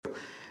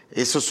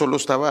Eso solo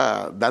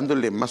estaba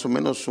dándole más o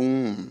menos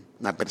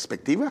una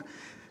perspectiva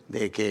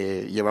de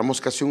que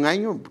llevamos casi un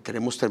año.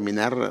 Queremos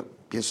terminar,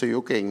 pienso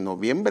yo que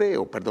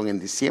en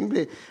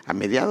diciembre, a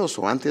mediados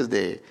o antes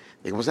de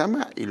 ¿cómo se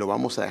llama? Y lo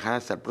vamos a dejar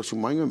hasta el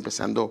próximo año,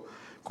 empezando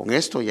con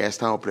esto. Ya he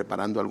estado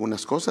preparando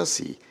algunas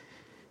cosas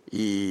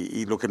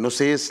y lo que no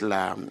sé es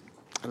la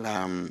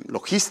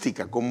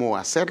logística, cómo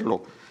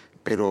hacerlo.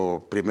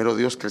 Pero primero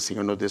Dios, que el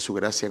Señor nos dé su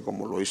gracia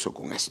como lo hizo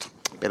con esto.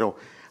 Pero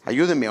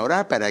ayúdenme a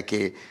orar para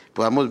que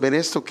podamos ver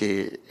esto,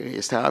 que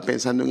estaba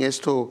pensando en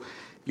esto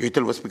y hoy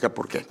te lo voy a explicar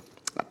por qué.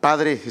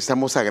 Padre,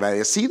 estamos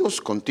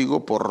agradecidos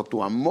contigo por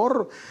tu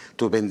amor,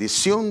 tu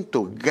bendición,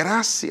 tu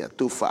gracia,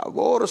 tu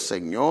favor,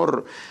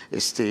 Señor.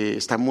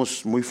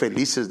 Estamos muy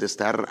felices de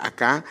estar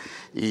acá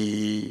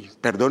y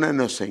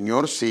perdónanos,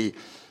 Señor, si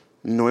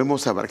no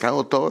hemos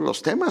abarcado todos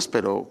los temas,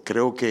 pero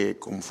creo que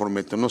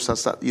conforme tú nos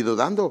has ido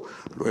dando,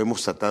 lo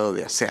hemos tratado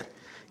de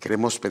hacer.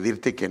 Queremos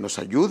pedirte que nos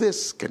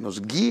ayudes, que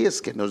nos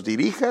guíes, que nos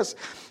dirijas,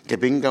 que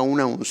venga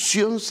una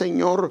unción,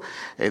 Señor,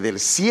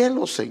 del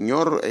cielo,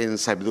 Señor, en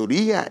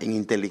sabiduría, en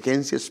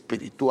inteligencia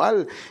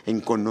espiritual,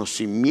 en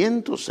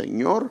conocimiento,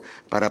 Señor,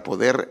 para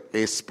poder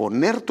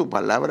exponer tu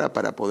palabra,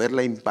 para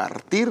poderla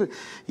impartir.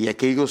 Y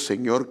aquellos,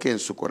 Señor, que en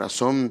su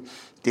corazón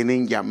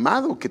tienen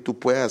llamado, que tú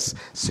puedas,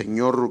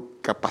 Señor,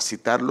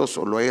 capacitarlos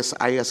o lo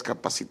hayas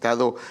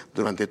capacitado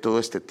durante todo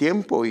este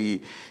tiempo,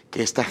 y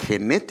que esta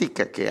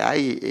genética que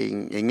hay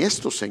en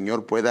esto,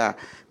 Señor, pueda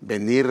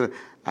venir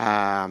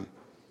a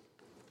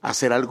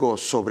hacer algo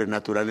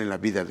sobrenatural en la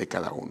vida de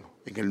cada uno.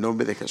 En el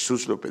nombre de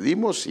Jesús lo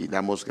pedimos y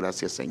damos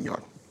gracias,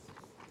 Señor.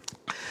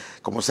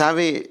 Como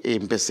sabe,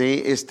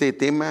 empecé este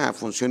tema,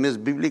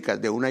 funciones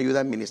bíblicas de una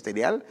ayuda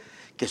ministerial,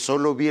 que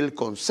solo vi el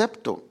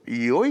concepto,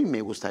 y hoy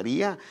me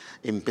gustaría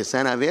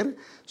empezar a ver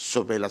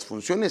sobre las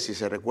funciones. Y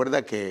se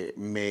recuerda que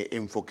me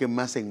enfoqué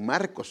más en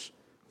Marcos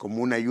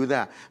como una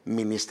ayuda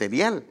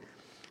ministerial.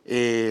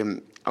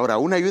 Ahora,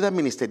 una ayuda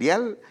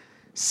ministerial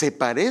se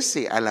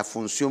parece a la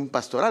función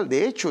pastoral.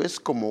 De hecho, es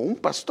como un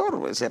pastor,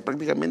 o sea,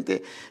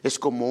 prácticamente es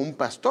como un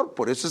pastor.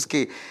 Por eso es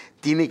que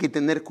tiene que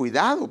tener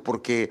cuidado,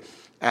 porque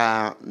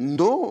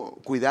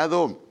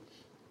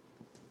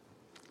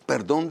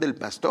del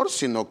pastor,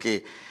 sino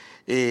que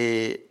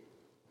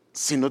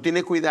si no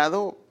tiene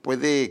cuidado,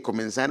 puede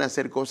comenzar a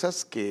hacer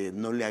cosas que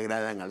no le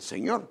agradan al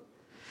Señor.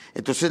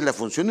 Entonces, la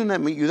función de una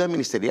ayuda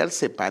ministerial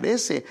se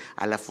parece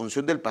a la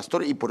función del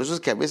pastor, y por eso es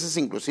que a veces,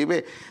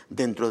 inclusive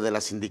dentro de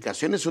las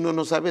indicaciones, uno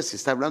no sabe si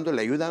está hablando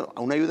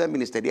a una ayuda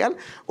ministerial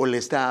o le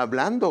está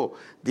hablando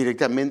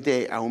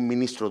directamente a un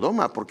ministro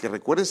doma, porque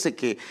recuérdense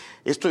que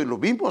esto lo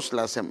vimos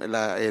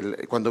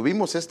cuando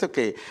vimos esto,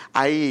 que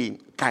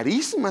hay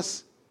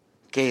carismas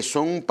que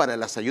son para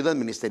las ayudas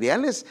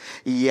ministeriales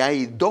y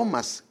hay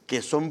domas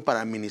que son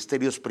para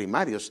ministerios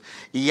primarios,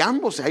 y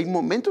ambos hay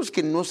momentos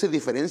que no se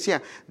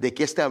diferencia de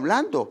qué está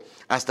hablando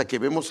hasta que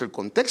vemos el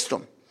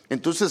contexto.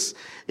 Entonces,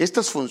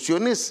 estas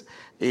funciones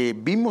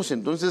vimos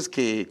entonces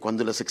que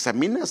cuando las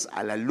examinas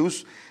a la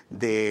luz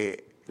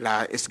de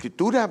la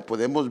Escritura,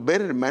 podemos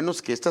ver,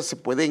 hermanos, que estas se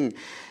pueden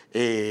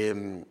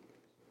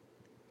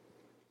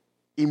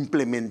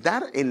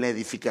implementar en la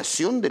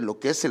edificación de lo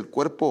que es el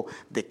cuerpo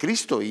de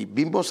Cristo. Y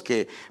vimos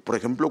que, por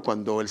ejemplo,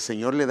 cuando el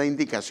Señor le da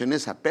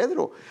indicaciones a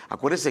Pedro,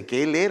 acuérdese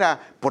que él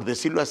era, por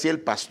decirlo así,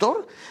 el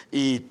pastor,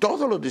 y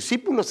todos los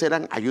discípulos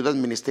eran ayudas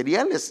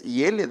ministeriales,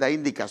 y él le da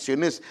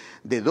indicaciones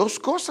de dos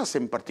cosas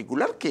en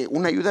particular, que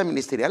una ayuda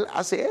ministerial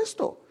hace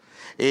esto.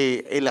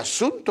 El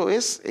asunto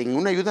es, en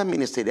una ayuda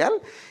ministerial,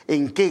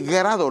 en qué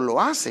grado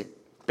lo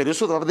hace. Pero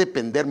eso va a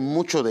depender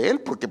mucho de él,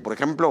 porque, por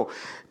ejemplo,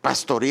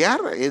 pastorear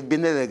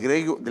viene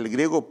del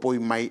griego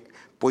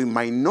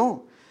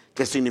poimaino,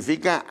 que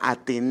significa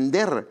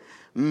atender,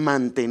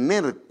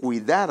 mantener,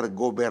 cuidar,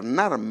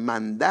 gobernar,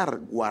 mandar,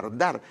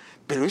 guardar.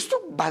 Pero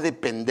esto va a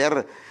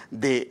depender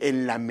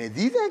en la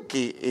medida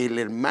que el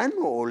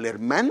hermano o la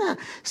hermana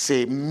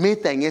se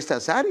meta en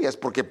estas áreas.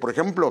 Porque, por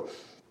ejemplo,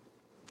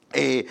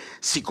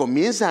 si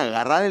comienza a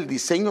agarrar el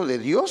diseño de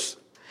Dios,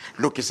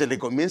 lo que se le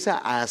comienza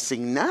a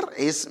asignar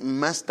es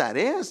más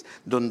tareas,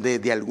 donde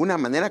de alguna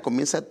manera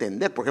comienza a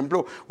atender. Por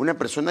ejemplo, una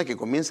persona que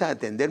comienza a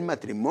atender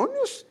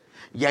matrimonios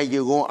ya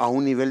llegó a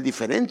un nivel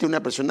diferente.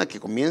 Una persona que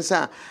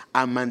comienza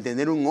a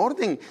mantener un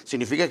orden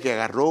significa que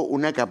agarró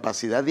una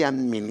capacidad de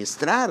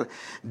administrar,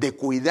 de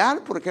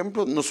cuidar, por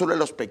ejemplo, no solo a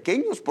los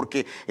pequeños,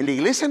 porque en la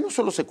iglesia no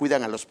solo se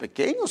cuidan a los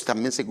pequeños,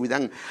 también se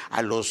cuidan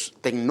a los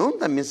tecnón,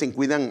 también se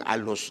cuidan a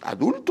los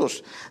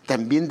adultos,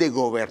 también de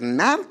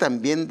gobernar,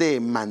 también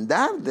de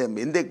mandar,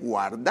 también de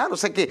guardar. O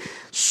sea que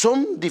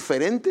son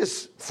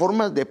diferentes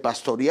formas de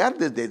pastorear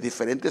desde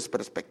diferentes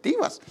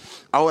perspectivas.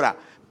 Ahora,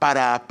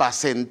 para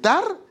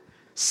apacentar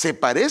se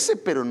parece,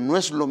 pero no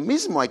es lo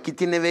mismo. Aquí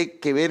tiene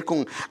que ver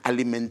con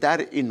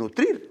alimentar y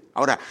nutrir.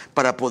 Ahora,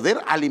 para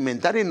poder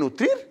alimentar y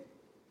nutrir,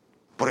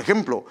 por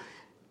ejemplo,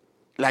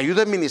 la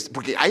ayuda ministerial,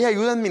 porque hay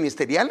ayudas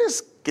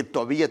ministeriales que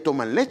todavía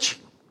toman leche.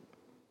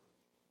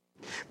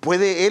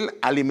 ¿Puede él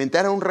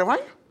alimentar a un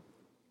rebaño?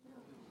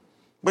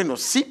 Bueno,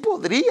 sí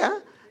podría,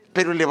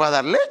 pero le va a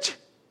dar leche.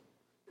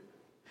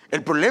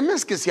 El problema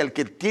es que si al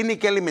que tiene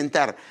que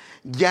alimentar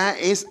ya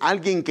es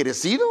alguien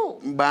crecido,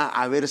 va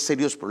a haber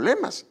serios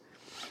problemas.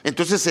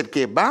 Entonces el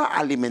que va a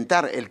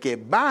alimentar, el que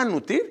va a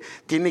nutrir,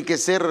 tiene que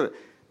ser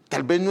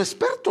tal vez no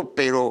experto,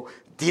 pero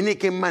tiene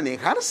que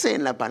manejarse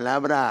en la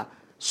palabra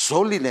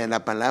sólida, en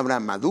la palabra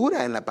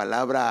madura, en la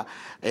palabra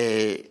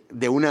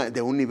de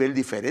un nivel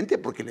diferente,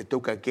 porque le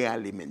toca que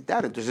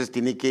alimentar. Entonces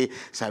tiene que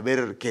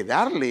saber qué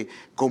darle,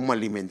 cómo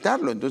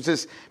alimentarlo.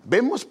 Entonces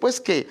vemos pues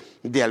que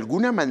de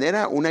alguna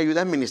manera una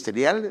ayuda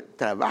ministerial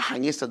trabaja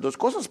en estas dos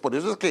cosas. Por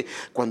eso es que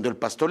cuando el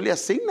pastor le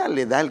asigna,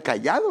 le da el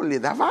cayado, le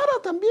da vara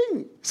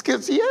también. Es que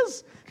así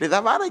es, le da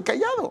vara y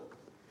cayado.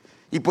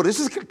 Y por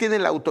eso es que él tiene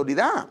la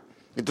autoridad.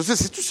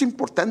 Entonces esto es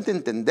importante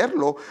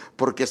entenderlo,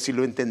 porque si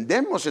lo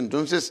entendemos,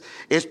 entonces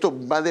esto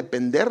va a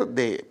depender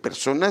de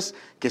personas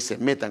que se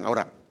metan.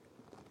 Ahora,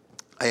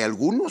 hay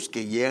algunos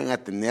que llegan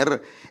a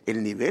tener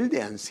el nivel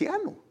de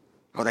anciano.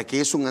 Ahora,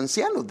 ¿qué es un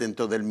anciano?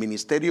 Dentro del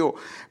ministerio,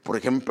 por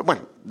ejemplo,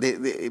 bueno,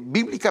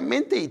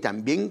 bíblicamente y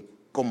también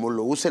como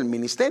lo usa el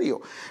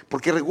ministerio.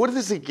 Porque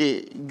recuérdese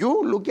que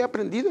yo lo que he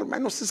aprendido,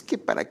 hermanos, es que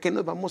para qué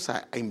nos vamos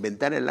a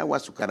inventar el agua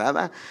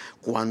azucarada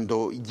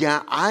cuando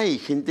ya hay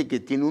gente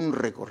que tiene un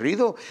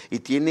recorrido y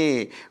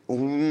tiene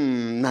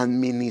una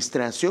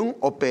administración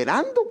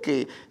operando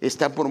que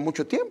está por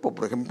mucho tiempo.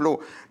 Por ejemplo,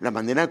 la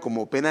manera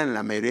como operan en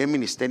la mayoría de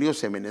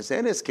ministerios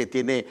Ebenezer es que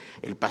tiene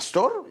el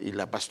pastor y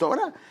la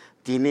pastora,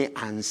 tiene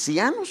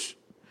ancianos.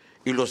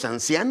 Y los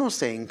ancianos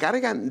se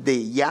encargan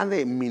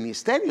de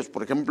ministerios.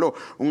 Por ejemplo,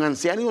 un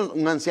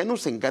anciano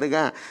se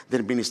encarga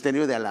del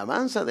ministerio de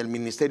alabanza, del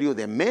ministerio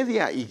de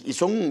media, y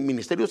son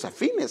ministerios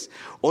afines.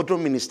 Otro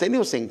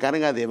ministerio se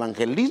encarga de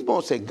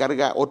evangelismo,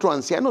 otro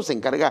anciano se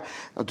encarga.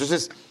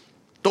 Entonces,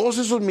 todos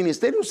esos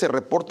ministerios se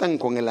reportan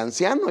con el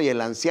anciano y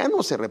el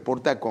anciano se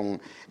reporta con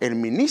el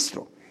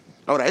ministro.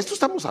 Ahora, esto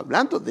estamos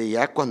hablando de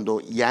ya cuando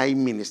ya hay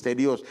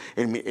ministerios,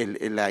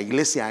 la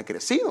iglesia ha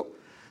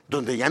crecido,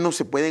 donde ya no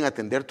se pueden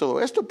atender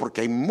todo esto porque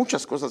hay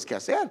muchas cosas que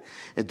hacer.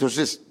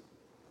 Entonces,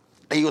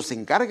 ellos se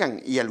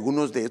encargan y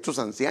algunos de estos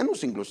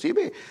ancianos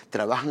inclusive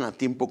trabajan a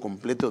tiempo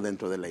completo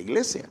dentro de la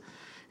iglesia.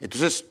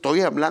 Entonces, estoy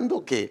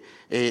hablando que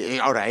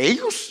ahora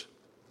ellos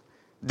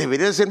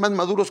deberían ser más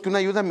maduros que una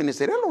ayuda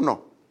ministerial, ¿o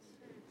no?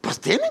 Pues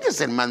tienen que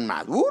ser más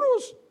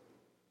maduros,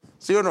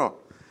 ¿sí o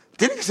no?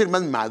 Tiene que ser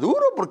más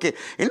maduro, porque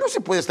él no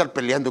se puede estar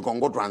peleando con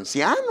otro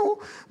anciano,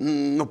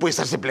 no puede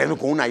estarse peleando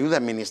con una ayuda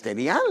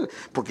ministerial,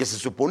 porque se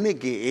supone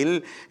que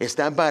él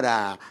está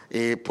para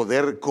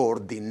poder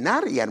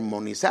coordinar y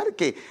armonizar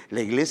que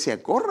la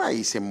iglesia corra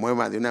y se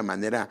mueva de una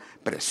manera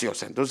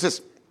preciosa.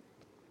 Entonces,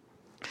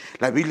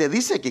 la Biblia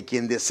dice que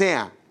quien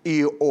desea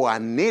o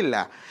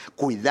anhela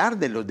cuidar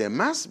de los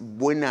demás,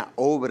 buena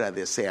obra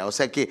desea. O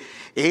sea que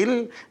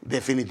él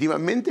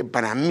definitivamente,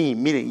 para mí,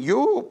 miren,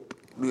 yo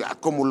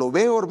como lo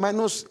veo,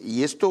 hermanos,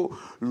 y esto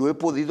lo he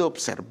podido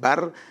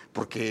observar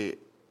porque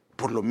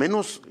por lo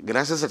menos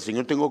gracias al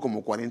Señor tengo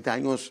como 40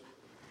 años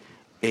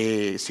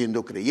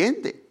siendo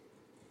creyente.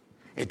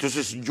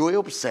 Entonces yo he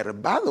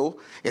observado,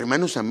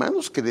 hermanos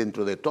amados, que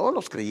dentro de todos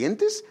los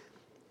creyentes,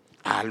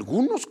 a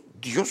algunos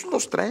Dios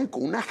los trae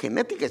con una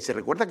genética, y se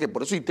recuerda que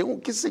por eso, y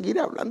tengo que seguir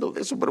hablando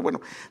de eso, pero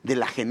bueno, de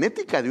la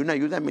genética de una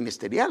ayuda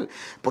ministerial.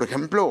 Por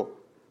ejemplo,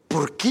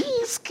 ¿por qué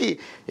es que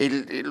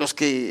los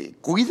que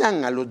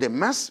cuidan a los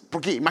demás?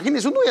 Porque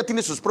imagínense, uno ya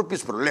tiene sus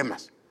propios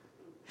problemas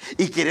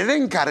y querer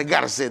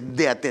encargarse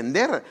de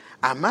atender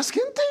a más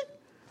gente,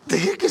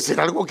 tiene que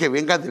ser algo que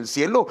venga del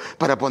cielo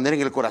para poner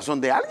en el corazón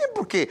de alguien,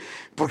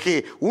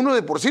 porque uno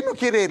de por sí no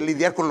quiere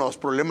lidiar con los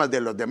problemas de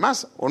los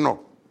demás, ¿o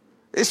no?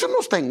 Eso no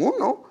está en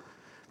uno.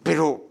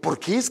 Pero ¿por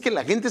qué es que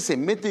la gente se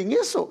mete en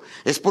eso?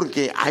 Es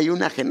porque hay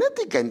una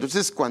genética.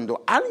 Entonces,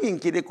 cuando alguien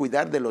quiere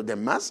cuidar de los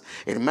demás,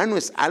 hermano,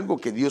 es algo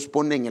que Dios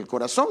pone en el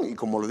corazón. Y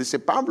como lo dice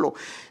Pablo,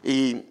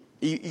 y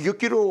yo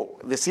quiero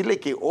decirle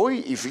que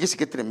hoy, y fíjese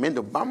qué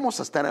tremendo, vamos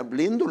a estar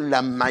abriendo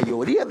la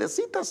mayoría de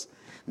citas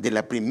de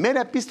la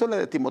primera epístola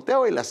de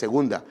Timoteo y la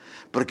segunda,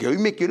 porque hoy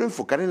me quiero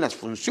enfocar en las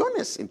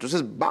funciones.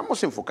 Entonces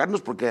vamos a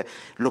enfocarnos, porque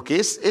lo que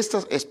es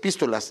estas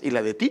epístolas y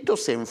la de Tito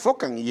se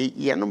enfocan, y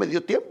ya no me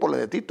dio tiempo, la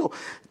de Tito,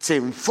 se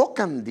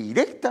enfocan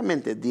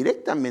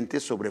directamente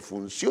sobre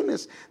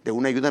funciones de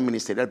una ayuda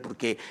ministerial,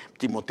 porque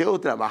Timoteo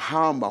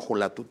trabajaba bajo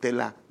la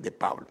tutela de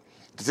Pablo.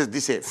 Entonces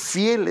dice,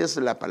 fiel es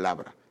la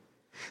palabra.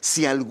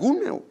 Si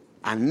alguno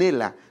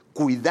anhela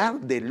cuidar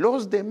de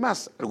los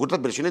demás,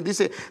 algunas versiones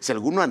dice si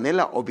alguno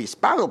anhela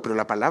obispado, pero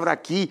la palabra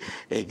aquí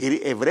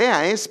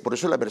hebrea es, por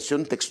eso la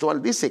versión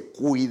textual dice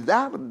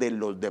cuidar de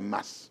los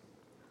demás.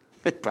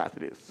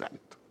 Padre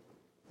Santo,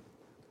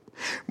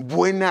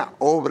 buena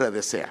obra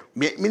desea.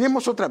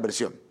 Miremos otra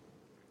versión.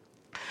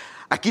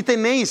 Aquí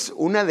tenéis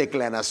una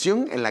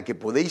declaración en la que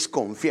podéis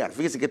confiar.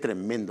 Fíjese qué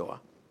tremendo,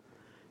 ¿eh?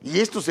 Y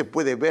esto se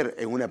puede ver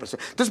en una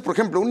persona. Entonces, por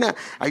ejemplo, una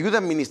ayuda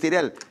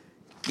ministerial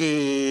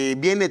que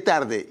viene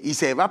tarde y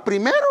se va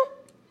primero,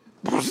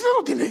 pues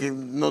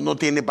no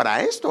tiene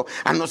para esto,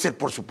 a no ser,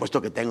 por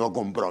supuesto, que tenga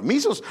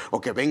compromisos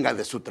o que venga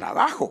de su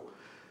trabajo.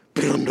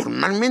 Pero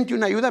normalmente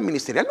una ayuda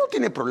ministerial no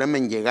tiene problema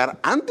en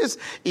llegar antes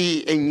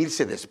y en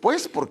irse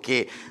después,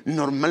 porque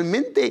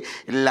normalmente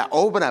la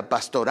obra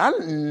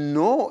pastoral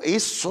no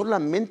es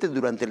solamente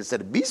durante el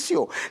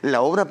servicio.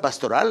 La obra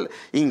pastoral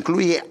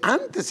incluye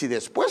antes y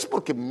después,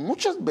 porque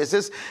muchas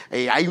veces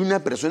hay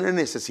una persona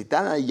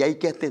necesitada y hay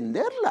que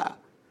atenderla.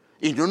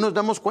 Y no nos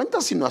damos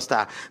cuenta sino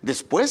hasta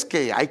después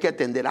que hay que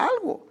atender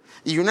algo.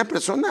 Y una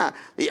persona,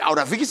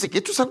 ahora fíjese que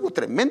esto es algo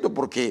tremendo,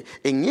 porque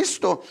en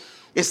esto,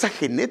 esa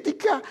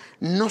genética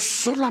no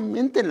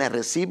solamente la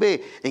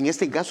recibe, en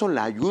este caso,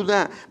 la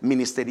ayuda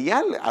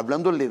ministerial,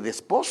 hablándole de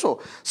esposo,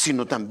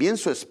 sino también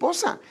su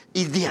esposa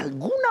y de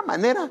alguna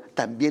manera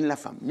también la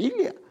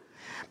familia.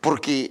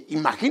 Porque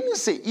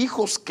imagínense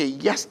hijos que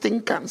ya estén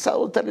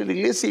cansados de estar en la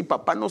iglesia y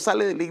papá no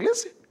sale de la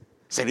iglesia.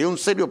 Sería un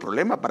serio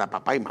problema para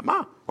papá y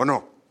mamá, ¿o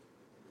no?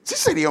 Sí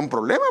sería un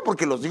problema,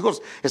 porque los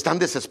hijos están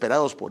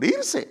desesperados por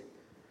irse.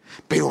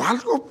 Pero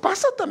algo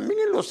pasa también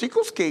en los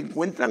hijos que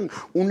encuentran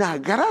una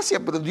gracia,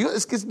 pero Dios,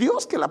 es que es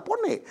Dios que la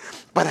pone,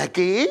 para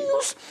que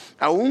ellos,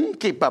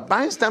 aunque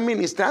papá está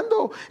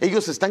ministrando,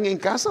 ellos están en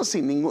casa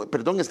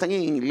están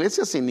en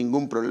iglesia sin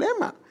ningún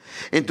problema.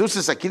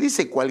 Entonces aquí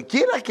dice,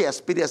 cualquiera que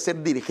aspire a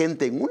ser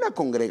dirigente en una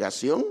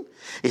congregación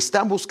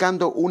está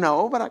buscando una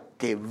obra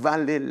que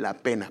vale la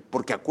pena.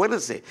 Porque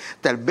acuérdense,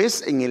 tal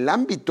vez en el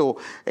ámbito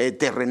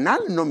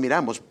terrenal no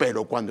miramos,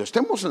 pero cuando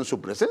estemos en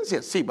su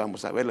presencia sí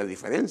vamos a ver la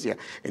diferencia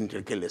entre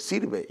el que le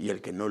sirve y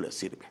el que no le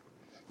sirve.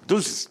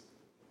 Entonces,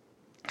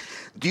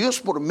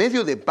 Dios por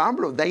medio de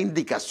Pablo da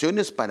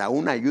indicaciones para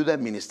una ayuda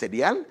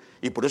ministerial,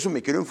 y por eso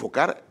me quiero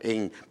enfocar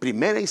en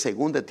 1 y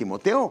 2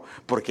 Timoteo,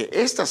 porque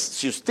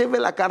si usted ve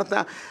la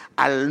carta,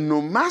 al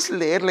nomás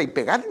leerla y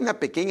pegarle una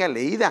pequeña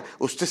leída,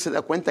 usted se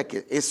da cuenta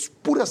que es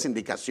puras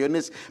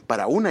indicaciones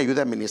para una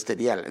ayuda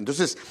ministerial.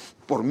 Entonces,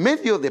 por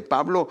medio de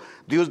Pablo,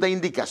 Dios da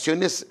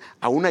indicaciones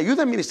a una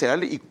ayuda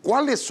ministerial y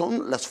cuáles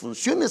son las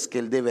funciones que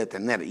él debe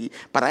tener. Y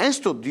para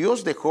esto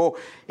Dios dejó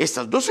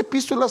estas 2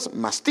 epístolas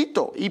más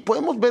Tito, y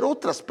podemos ver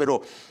otras,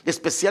 pero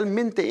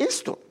especialmente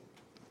esto,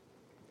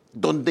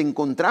 donde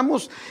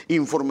encontramos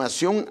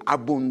información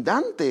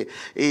abundante,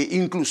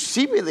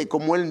 inclusive de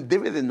cómo él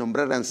debe de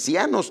nombrar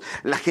ancianos,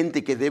 la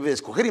gente que debe de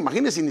escoger.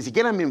 Imagínense, ni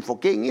siquiera me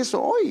enfoqué en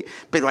eso hoy,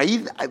 pero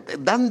ahí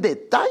dan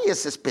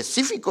detalles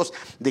específicos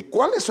de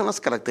cuáles son las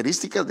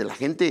características de la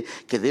gente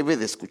que debe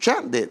de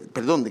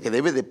que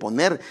debe de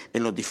poner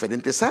en las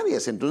diferentes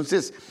áreas.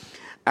 Entonces,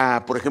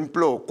 por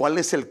ejemplo, cuál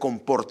es el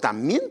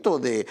comportamiento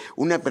de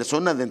una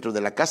persona dentro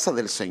de la casa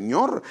del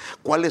Señor,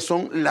 cuáles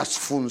son las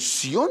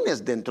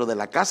funciones dentro de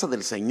la casa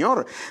del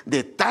Señor,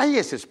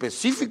 detalles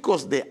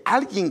específicos de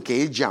alguien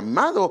que es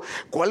llamado,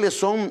 cuáles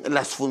son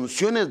las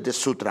funciones de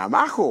su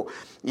trabajo.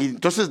 Y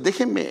entonces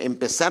déjenme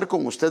empezar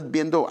con usted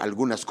viendo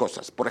algunas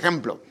cosas. Por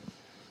ejemplo,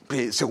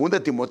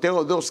 2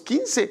 Timoteo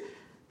 2:15,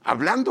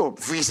 hablando,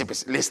 fíjese,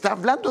 pues, le está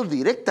hablando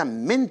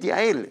directamente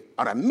a él.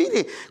 Ahora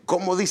mire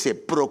cómo dice: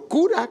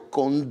 procura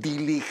con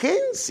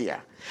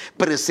diligencia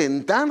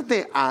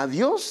presentarte a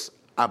Dios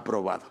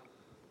aprobado.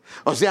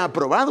 O sea,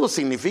 aprobado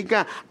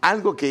significa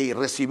algo que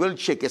recibió el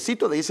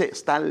chequecito, dice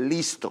está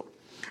listo.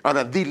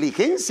 Ahora,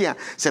 diligencia,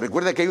 se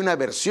recuerda que hay una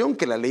versión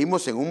que la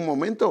leímos en un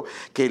momento,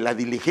 que la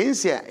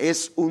diligencia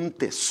es un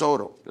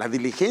tesoro. La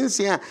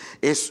diligencia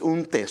es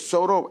un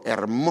tesoro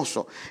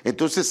hermoso.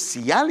 Entonces,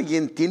 si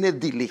alguien tiene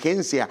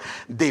diligencia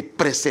de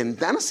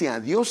presentarse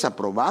a Dios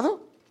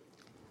aprobado,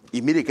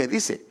 y mire qué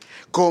dice: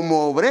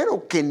 como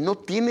obrero que no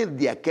tiene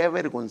de a qué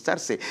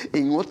avergonzarse.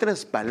 En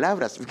otras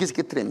palabras, fíjese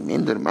qué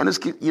tremendo, hermano,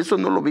 y eso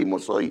no lo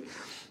vimos hoy,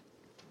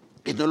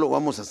 y no lo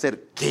vamos a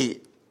hacer,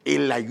 que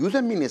la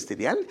ayuda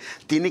ministerial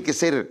tiene que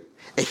ser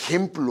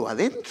ejemplo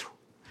adentro,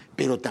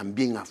 pero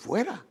también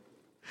afuera.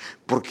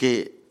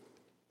 Porque,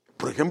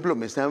 por ejemplo,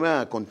 me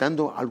estaba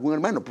contando algún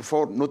hermano, por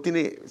favor,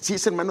 sí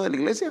es hermano de la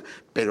iglesia,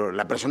 pero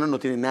la persona no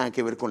tiene nada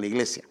que ver con la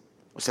iglesia,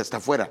 o sea, está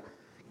afuera,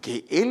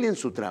 que él en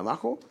su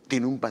trabajo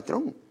tiene un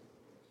patrón,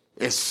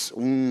 es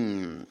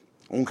un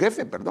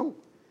jefe,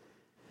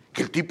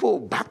 que el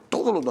tipo va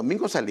todos los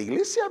domingos a la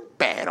iglesia,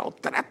 pero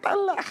trata a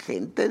la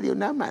gente de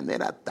una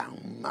manera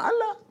tan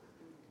mala,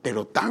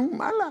 pero tan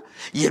mala.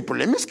 Y el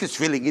problema es que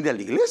suelen ir a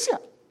la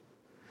iglesia.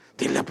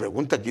 Entonces la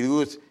pregunta que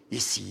digo es: ¿y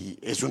si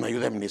es una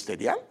ayuda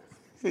ministerial?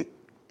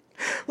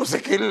 O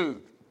sea que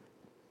él,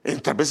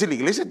 tal vez en la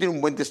iglesia tiene un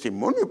buen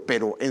testimonio,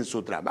 pero en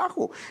su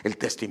trabajo el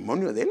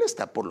testimonio de él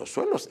está por los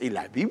suelos. Y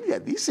la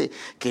Biblia dice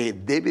que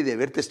debe de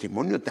haber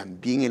testimonio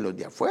también en los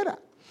de afuera.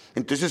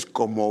 Entonces,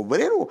 como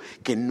obrero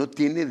que no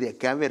tiene de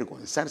qué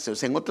avergonzarse, o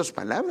sea, en otras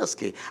palabras,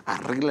 que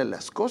arregla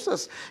las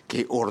cosas,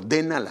 que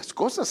ordena las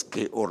cosas,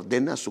 que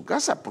ordena su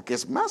casa, porque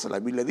es más, la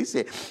Biblia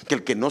dice que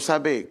el que no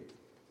sabe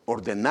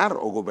ordenar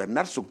o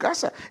gobernar su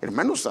casa,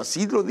 hermanos,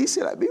 así lo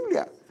dice la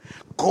Biblia.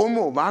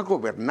 ¿Cómo va a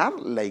gobernar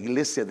la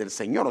iglesia del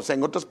Señor? O sea,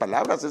 en otras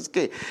palabras, es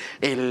que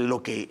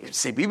lo que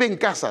se vive en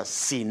casa,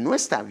 si no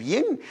está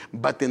bien,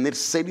 va a tener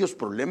serios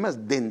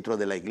problemas dentro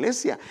de la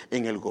iglesia,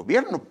 en el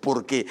gobierno,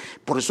 porque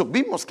por eso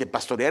vimos que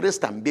pastorear es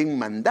también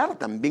mandar,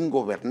 también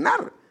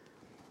gobernar.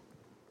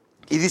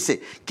 Y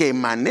dice que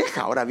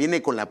maneja, ahora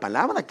viene con la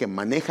palabra, que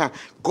maneja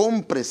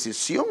con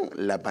precisión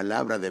la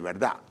palabra de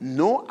verdad.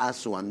 No a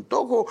su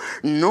antojo,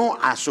 no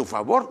a su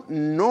favor,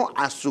 no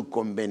a su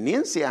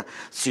conveniencia,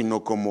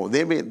 sino como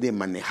debe de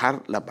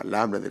manejar la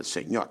palabra del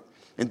Señor.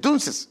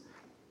 Entonces,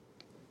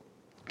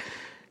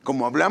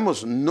 como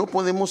hablamos, no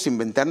podemos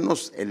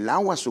inventarnos el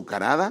agua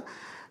azucarada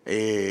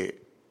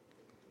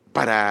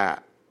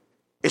para...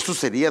 Eso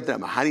sería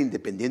trabajar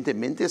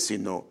independientemente,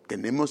 sino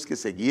tenemos que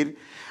seguir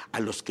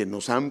a los que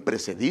nos han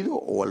precedido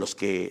o a los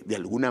que de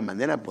alguna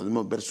manera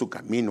podemos ver su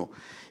camino.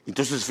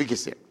 Entonces,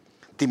 fíjese,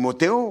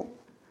 Timoteo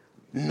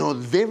no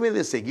debe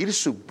de seguir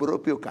su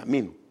propio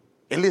camino.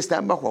 Él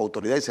está bajo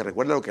autoridad y se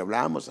recuerda lo que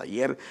hablábamos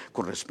ayer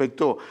con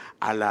respecto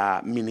a la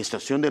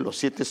administración de los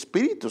 7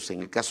 espíritus,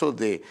 en el caso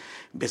de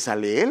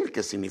Besaleel,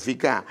 que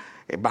significa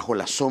bajo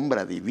la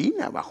sombra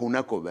divina, bajo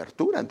una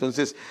cobertura.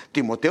 Entonces,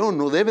 Timoteo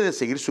no debe de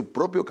seguir su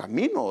propio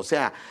camino, o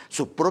sea,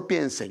 su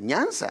propia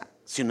enseñanza,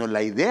 sino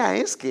la idea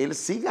es que él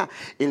siga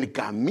el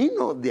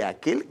camino de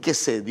aquel que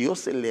Dios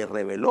se le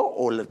reveló,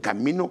 o el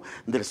camino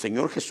del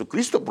Señor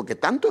Jesucristo, porque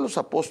tanto los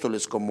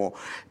apóstoles como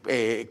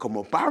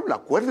Pablo,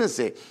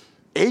 acuérdense,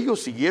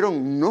 ellos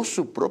siguieron no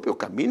su propio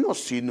camino,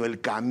 sino el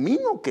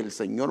camino que el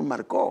Señor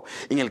marcó.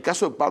 En el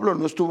caso de Pablo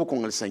no estuvo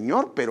con el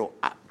Señor, pero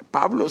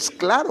Pablo es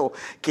claro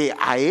que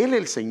a él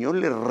el Señor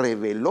le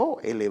reveló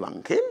el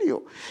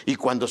evangelio. Y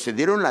cuando se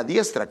dieron la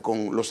diestra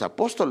con los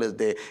apóstoles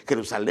de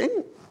Jerusalén,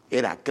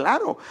 era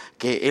claro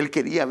que él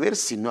quería ver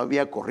si no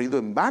había corrido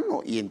en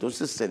vano, y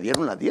entonces se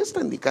dieron la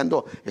diestra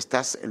indicando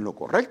estás en lo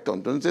correcto.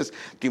 Entonces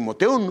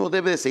Timoteo no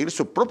debe de seguir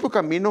su propio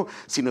camino,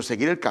 sino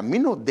seguir el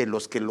camino de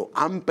los que lo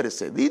han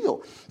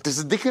precedido.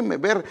 Entonces déjenme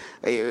ver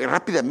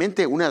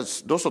rápidamente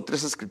unas 2 o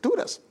 3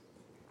 escrituras.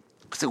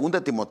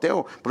 Segunda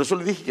Timoteo, por eso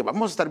le dije que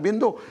vamos a estar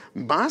viendo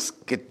más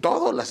que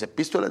todas las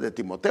epístolas de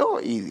Timoteo,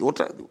 y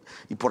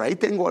por ahí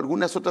tengo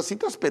algunas otras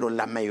citas, pero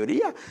la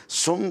mayoría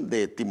son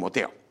de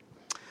Timoteo.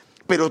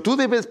 Pero tú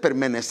debes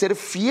permanecer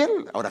fiel.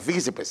 Ahora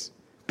fíjese pues,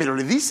 pero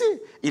le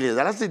dice y le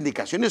da las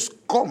indicaciones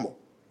cómo,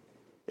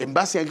 en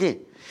base a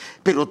qué.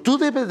 Pero tú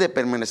debes de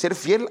permanecer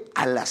fiel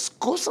a las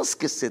cosas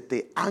que se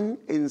te han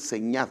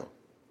enseñado.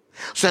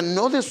 O sea,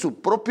 no de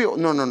su propio,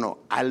 no,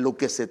 a lo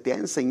que se te ha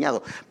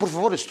enseñado. Por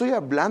favor, estoy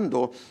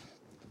hablando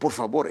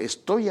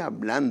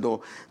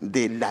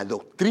de la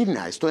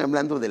doctrina, estoy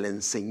hablando de la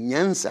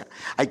enseñanza.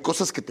 Hay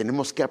cosas que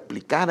tenemos que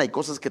aplicar, hay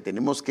cosas que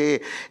tenemos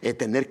que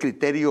tener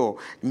criterio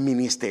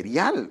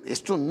ministerial.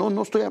 Esto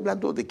no estoy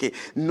hablando de que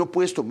no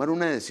puedes tomar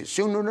una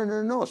decisión,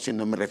 no,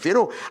 sino me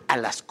refiero a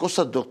las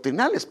cosas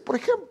doctrinales. Por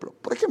ejemplo,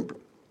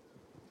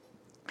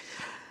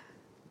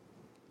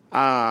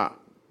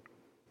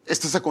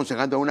 estás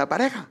aconsejando a una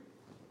pareja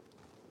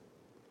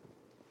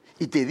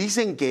y te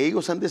dicen que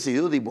ellos han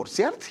decidido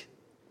divorciarse.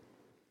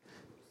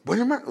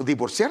 Bueno, hermano,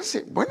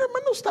 divorciarse. Bueno,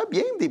 hermano, está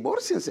bien,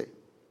 divórciense.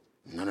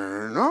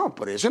 No,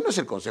 por eso no es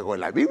el consejo de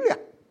la Biblia.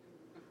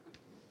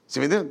 ¿Sí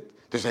me entienden?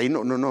 Entonces ahí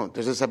no.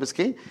 Entonces, ¿sabes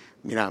qué?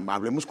 Mira,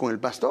 hablemos con el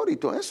pastor y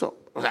todo eso.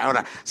 O sea,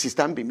 ahora, si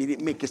están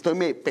que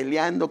estoy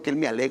peleando, que él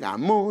me alega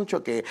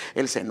mucho, que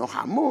él se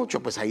enoja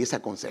mucho, pues ahí es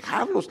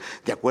aconsejarlos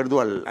de acuerdo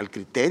al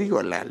criterio,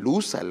 a la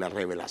luz, a la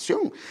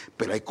revelación.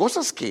 Pero hay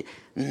cosas que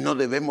no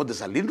debemos de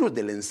salirnos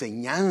de la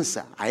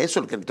enseñanza, a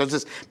eso.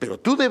 Entonces, pero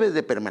tú debes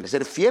de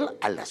permanecer fiel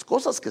a las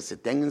cosas que se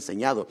te han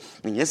enseñado.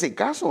 En ese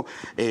caso,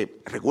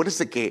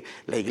 recuérdese que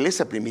la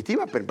iglesia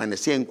primitiva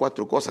permanecía en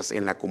 4 cosas: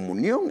 en la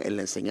comunión, en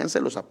la enseñanza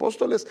de los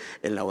apóstoles,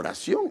 en la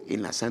oración y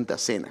en la Santa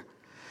Cena.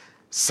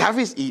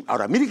 ¿Sabes? Y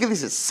ahora mire que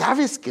dice,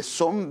 sabes que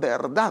son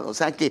verdad, o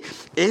sea que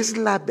es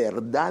la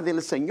verdad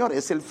del Señor,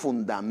 es el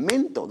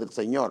fundamento del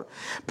Señor,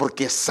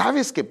 porque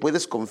sabes que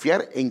puedes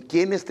confiar en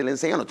quienes te la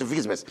enseñan. Te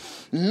fijas,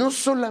 no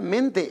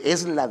solamente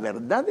es la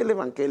verdad del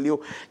evangelio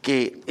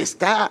que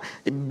está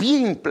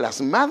bien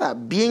plasmada,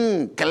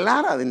 bien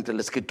clara dentro de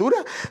la escritura,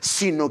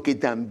 sino que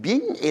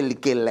también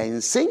el que la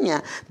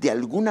enseña, de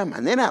alguna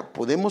manera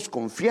podemos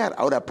confiar.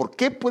 Ahora, ¿por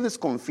qué puedes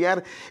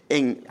confiar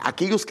en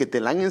aquellos que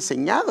te la han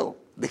enseñado?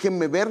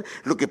 Déjenme ver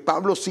lo que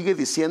Pablo sigue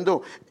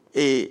diciendo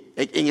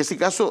en este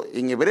caso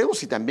en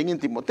Hebreos y también en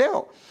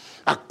Timoteo.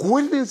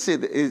 Acuérdense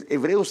de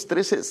Hebreos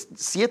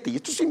 13:7, y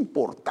esto es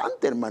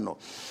importante, hermano.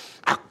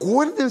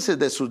 Acuérdense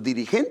de sus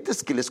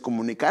dirigentes que les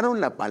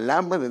comunicaron la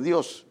palabra de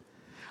Dios.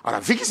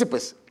 Ahora fíjese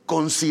pues,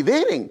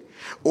 consideren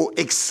o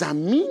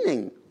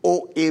examinen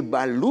o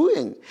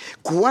evalúen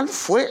cuál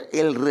fue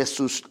el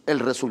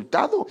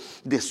resultado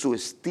de su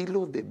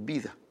estilo de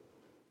vida.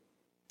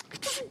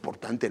 Esto es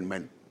importante,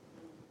 hermano.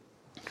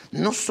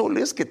 No solo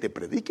es que te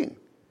prediquen,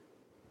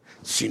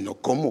 sino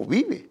cómo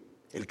vive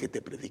el que te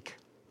predica.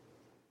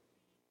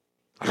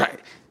 Ahora,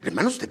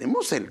 hermanos,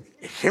 tenemos el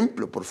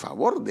ejemplo, por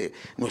favor, de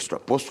nuestro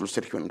apóstol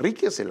Sergio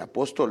Enríquez, el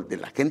apóstol de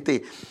la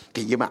gente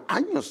que lleva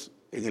años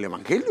en el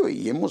evangelio,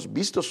 y hemos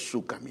visto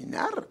su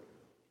caminar.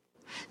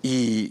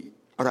 Y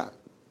ahora,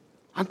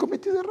 ¿han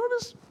cometido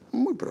errores?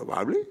 Muy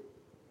probable,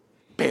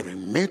 pero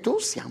en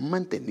métodos se han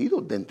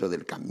mantenido dentro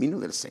del camino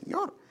del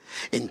Señor.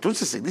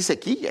 Entonces se dice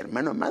aquí,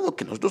 hermano amado,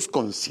 que nosotros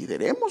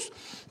consideremos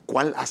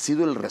cuál ha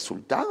sido el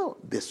resultado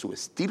de su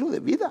estilo de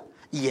vida.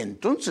 Y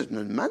entonces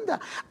nos manda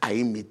a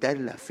imitar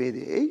la fe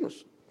de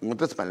ellos. En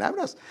otras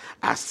palabras,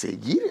 a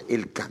seguir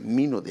el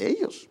camino de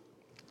ellos.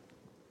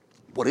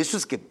 Por eso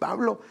es que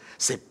Pablo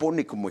se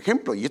pone como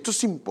ejemplo, y esto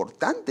es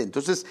importante.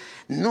 Entonces,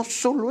 no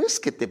solo es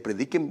que te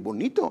prediquen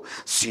bonito,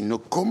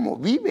 sino cómo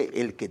vive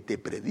el que te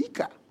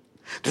predica.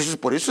 Entonces,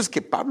 por eso es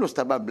que Pablo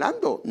estaba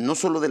hablando no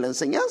solo de la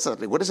enseñanza.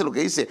 Recuérdese lo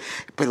que dice,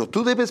 pero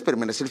tú debes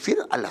permanecer fiel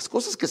a las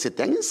cosas que se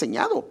te han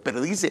enseñado,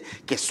 pero dice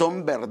que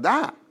son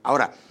verdad.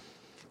 Ahora,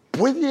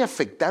 puede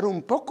afectar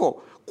un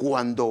poco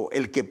cuando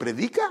el que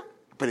predica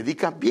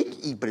bien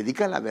y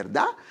predica la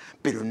verdad,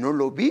 pero no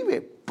lo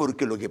vive,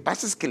 porque lo que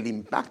pasa es que el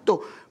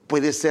impacto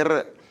puede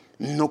ser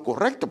no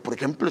correcto. Por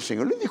ejemplo, el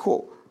Señor le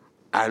dijo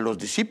a los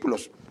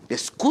discípulos,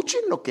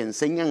 escuchen lo que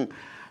enseñan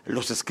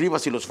los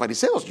escribas y los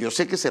fariseos. Yo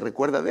sé que se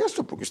recuerda de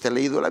esto porque usted ha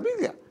leído la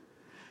Biblia.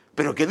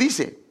 Pero ¿qué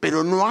dice?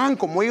 Pero no hagan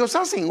como ellos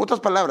hacen. En otras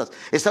palabras,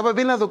 ¿estaba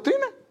bien la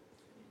doctrina?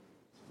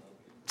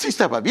 Sí,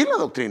 estaba bien la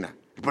doctrina.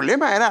 El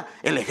problema era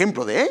el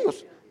ejemplo de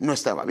ellos. No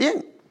estaba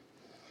bien.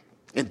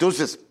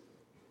 Entonces,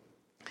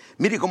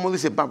 mire cómo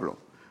dice Pablo,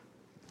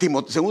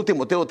 según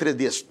Timoteo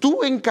 3:10,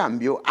 tú en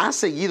cambio has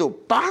seguido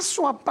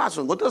paso a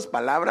paso, en otras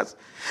palabras,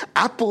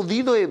 has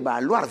podido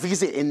evaluar,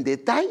 fíjese, en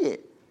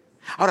detalle.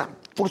 Ahora,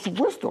 por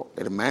supuesto,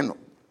 hermano,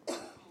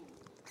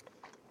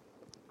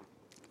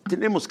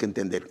 tenemos que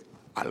entender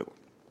algo.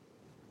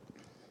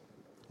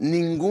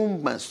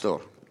 Ningún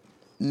pastor,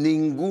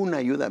 ninguna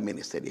ayuda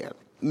ministerial,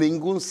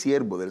 ningún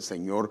siervo del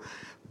Señor,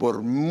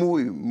 por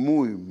muy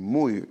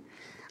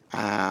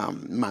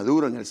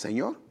maduro en el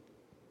Señor,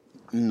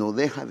 no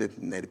deja de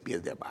tener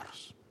pies de barro.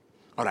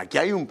 Ahora, aquí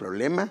hay un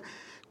problema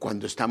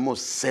cuando estamos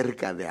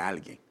cerca de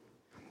alguien,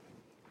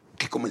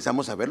 que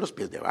comenzamos a ver los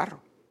pies de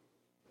barro.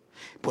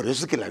 Por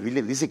eso es que la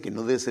Biblia dice que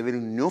no debe ser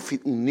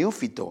un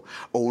neófito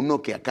o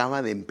uno que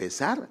acaba de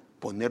empezar,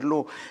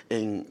 ponerlo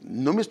en,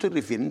 no me estoy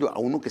refiriendo a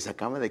uno que se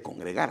acaba de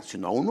congregar,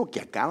 sino a uno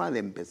que acaba de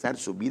empezar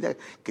su vida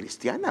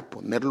cristiana,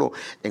 ponerlo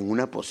en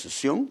una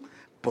posición,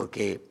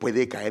 porque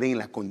puede caer en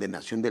la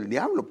condenación del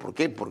diablo. ¿Por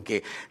qué?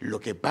 Porque lo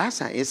que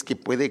pasa es que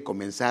puede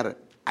comenzar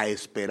a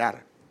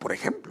esperar, por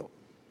ejemplo,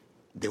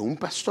 de un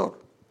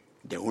pastor,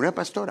 de una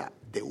pastora,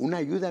 de una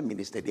ayuda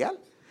ministerial,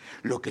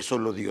 lo que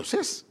solo Dios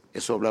es.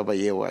 Eso hablaba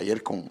yo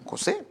ayer con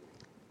José.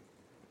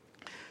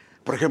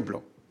 Por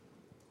ejemplo,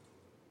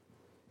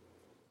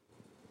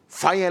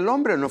 ¿falla el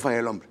hombre o no falla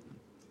el hombre?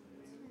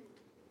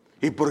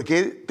 ¿Y por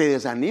qué te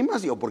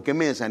desanimas o por qué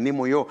me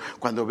desanimo yo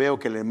cuando veo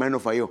que el hermano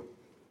falló?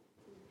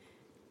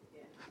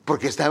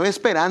 Porque estaba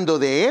esperando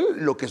de él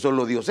lo que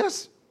solo Dios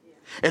es.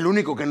 El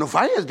único que no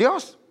falla es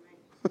Dios.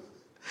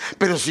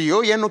 Pero si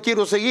yo ya no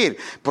quiero seguir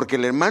porque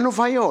el hermano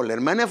falló, la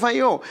hermana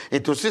falló,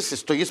 entonces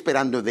estoy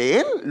esperando de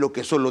él lo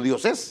que solo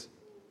Dios es.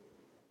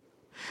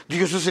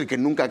 Dios es el que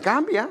nunca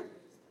cambia.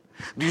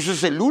 Dios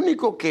es el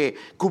único que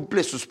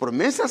cumple sus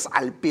promesas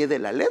al pie de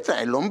la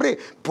letra. El hombre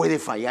puede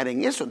fallar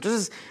en eso.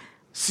 Entonces,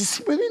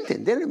 sí puede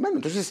entender, hermano.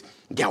 Entonces,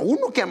 ya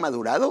uno que ha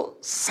madurado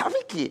sabe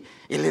que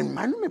el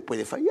hermano me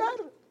puede fallar.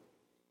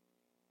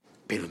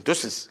 Pero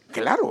entonces,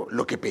 claro,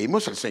 lo que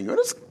pedimos al Señor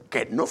es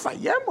que no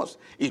fallamos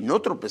y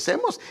no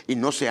tropecemos y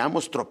no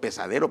seamos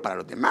tropezadero para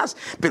los demás.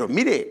 Pero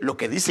mire lo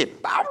que dice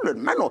Pablo,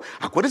 hermano.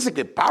 Acuérdense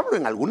que Pablo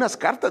en algunas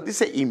cartas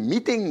dice,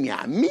 imítenme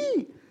a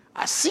mí,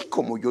 así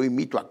como yo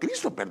imito a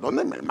Cristo.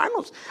 Perdónenme,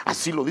 hermanos,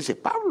 así lo dice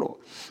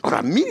Pablo.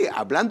 Ahora, mire,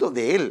 hablando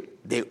de él,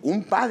 de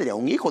un padre a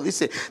un hijo,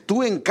 dice,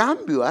 tú en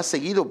cambio has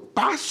seguido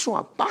paso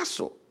a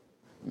paso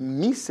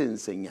mis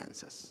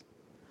enseñanzas.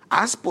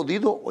 Has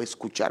podido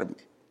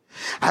escucharme.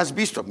 Has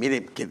visto,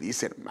 mire, que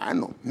dice,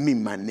 hermano, mi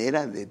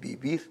manera de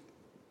vivir.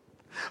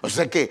 O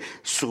sea que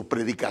su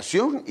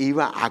predicación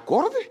iba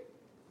acorde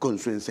con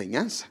su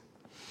enseñanza.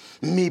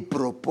 Mi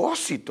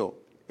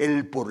propósito,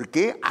 el por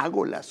qué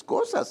hago las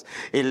cosas,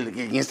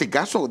 en este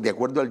caso, de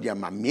acuerdo al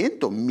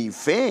llamamiento, mi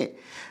fe,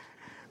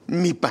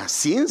 mi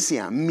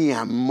paciencia, mi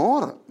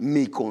amor,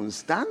 mi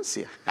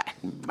constancia. Ay,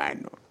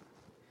 hermano,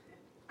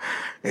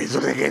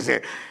 eso de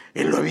que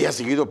él lo había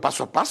seguido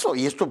paso a paso,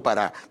 y esto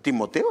para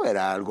Timoteo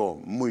era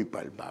algo muy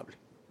palpable.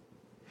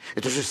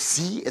 Entonces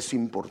sí es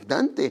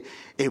importante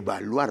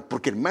evaluar,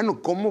 porque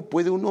hermano, ¿cómo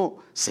puede uno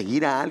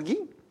seguir a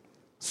alguien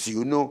si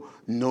uno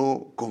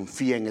no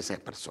confía en esa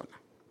persona?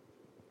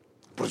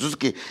 Por eso es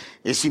que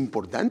es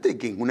importante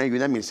que en una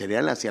ayuda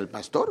ministerial hacia el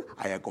pastor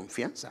haya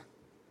confianza.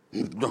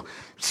 No,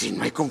 si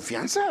no hay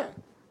confianza,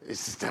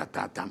 está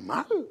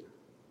mal.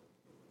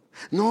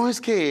 No, es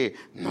que,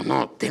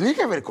 no, tiene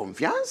que haber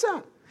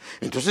confianza.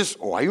 Entonces,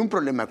 o hay un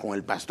problema con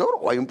el pastor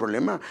o hay un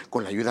problema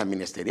con la ayuda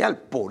ministerial.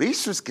 Por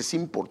eso es que es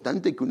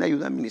importante que una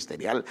ayuda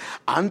ministerial,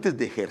 antes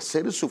de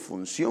ejercer su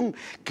función,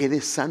 quede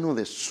sano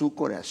de su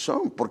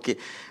corazón. Porque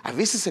a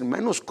veces,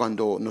 hermanos,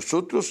 cuando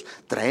nosotros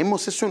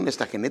traemos eso en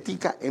nuestra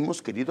genética,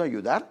 hemos querido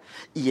ayudar,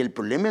 y el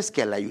problema es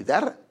que al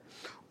ayudar,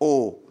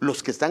 o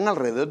los que están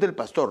alrededor del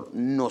pastor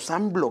nos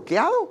han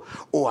bloqueado,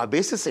 o a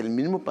veces el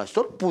mismo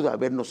pastor pudo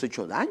habernos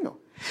hecho daño.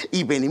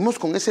 Y venimos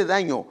con ese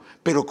daño,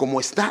 pero como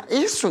está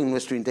eso en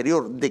nuestro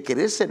interior de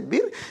querer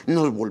servir,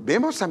 nos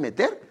volvemos a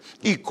meter.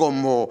 Y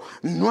como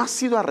no ha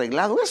sido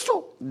arreglado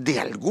eso, de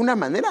alguna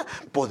manera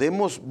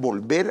podemos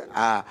volver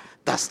a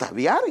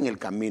tastavear en el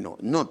camino.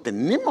 No,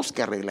 tenemos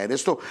que arreglar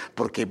esto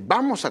porque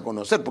vamos a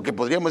conocer, porque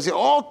podríamos decir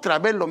otra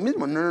vez lo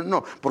mismo.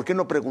 No. ¿Por qué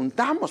no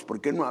preguntamos? ¿Por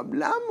qué no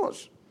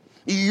hablamos?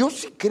 Y yo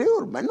sí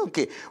creo, hermano,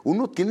 que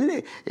uno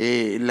tiene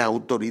la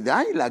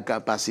autoridad y la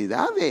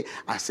capacidad de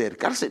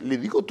acercarse. Le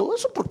digo todo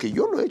eso porque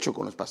yo lo he hecho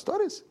con los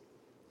pastores.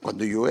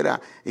 Cuando yo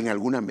era en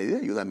alguna medida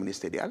ayuda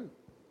ministerial.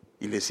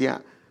 Y le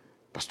decía,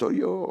 pastor,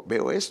 yo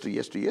veo esto y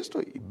esto y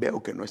esto y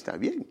veo que no está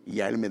bien.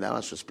 Y a él me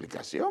daba su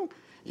explicación.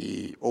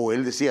 O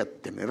él decía,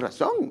 tenés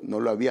razón, no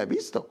lo había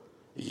visto.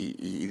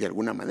 Y de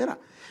alguna manera.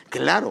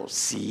 Claro,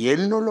 si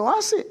él no lo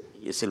hace,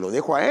 se lo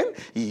dejo a él,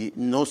 y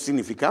no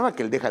significaba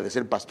que él deja de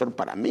ser pastor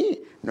para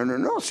mí.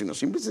 No, sino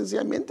simple y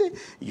sencillamente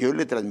yo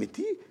le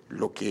transmití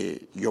lo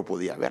que yo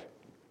podía ver.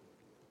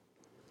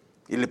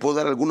 Y le puedo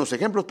dar algunos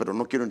ejemplos, pero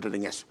no quiero entrar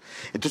en eso.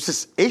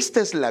 Entonces, esta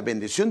es la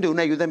bendición de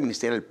una ayuda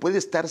ministerial. Puede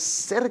estar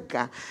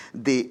cerca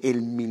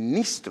del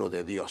ministro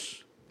de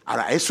Dios.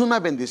 Ahora, es una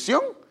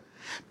bendición,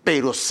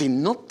 pero si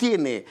no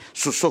tiene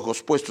sus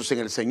ojos puestos en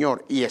el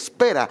Señor y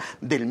espera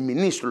del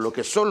ministro lo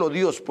que solo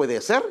Dios puede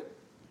hacer,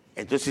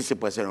 entonces sí se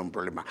puede ser un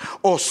problema.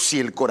 O si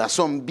el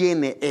corazón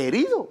viene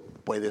herido,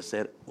 puede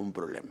ser un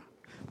problema.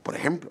 Por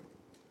ejemplo,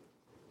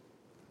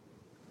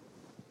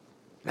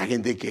 la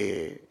gente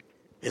que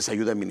es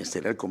ayuda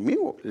ministerial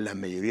conmigo, la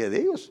mayoría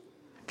de ellos,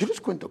 yo les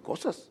cuento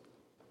cosas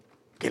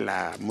que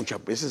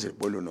muchas veces el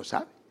pueblo no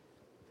sabe.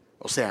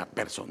 O sea,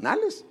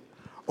 personales,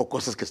 o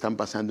cosas que están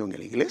pasando en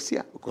la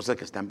iglesia, o cosas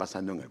que están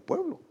pasando en el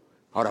pueblo.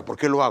 Ahora, ¿por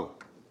qué lo hago?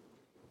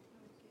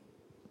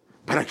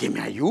 Para que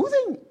me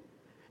ayuden.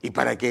 Y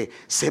para que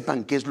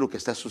sepan qué es lo que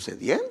está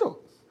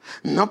sucediendo.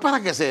 No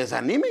para que se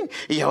desanimen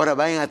y ahora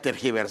vayan a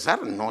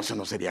tergiversar. No, eso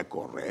no sería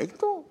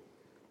correcto.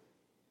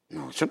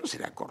 No, eso no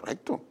sería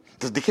correcto.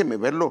 Entonces déjenme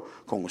verlo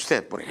con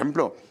usted. Por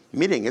ejemplo,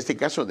 miren este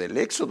caso del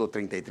Éxodo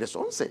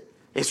 33:11.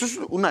 Eso es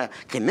una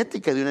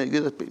genética de una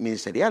ayuda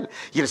ministerial.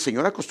 Y el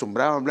Señor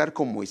acostumbraba a hablar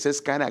con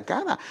Moisés cara a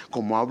cara,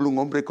 como habla un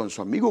hombre con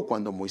su amigo.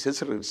 Cuando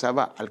Moisés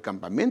regresaba al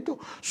campamento,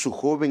 su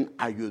joven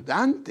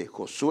ayudante,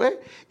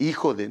 Josué,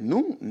 hijo de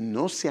Nun,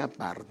 no se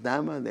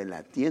apartaba de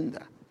la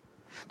tienda.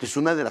 Entonces,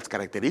 una de las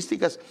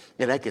características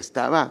era que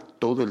estaba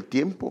todo el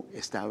tiempo,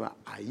 estaba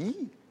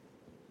ahí.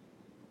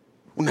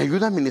 Una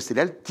ayuda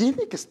ministerial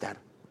tiene que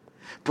estar.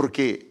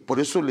 Porque por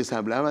eso les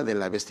hablaba de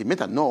la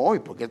vestimenta, no hoy,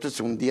 porque esto es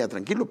un día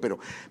tranquilo, pero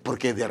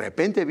porque de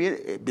repente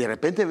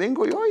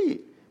vengo yo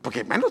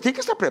porque hermano tiene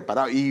que estar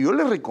preparado, y yo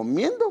les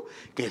recomiendo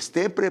que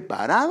esté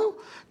preparado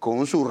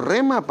con su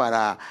rema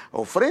para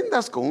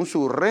ofrendas, con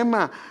su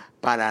rema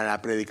para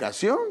la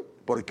predicación,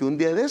 porque un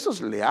día de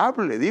esos le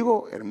hablo, le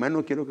digo,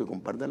 hermano, quiero que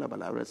comparta la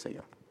palabra del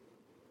Señor.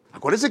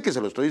 Acuérdense que se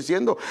lo estoy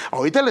diciendo.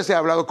 Ahorita les he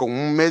hablado con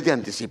un mes de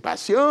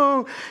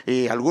anticipación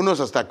y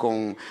algunos hasta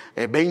con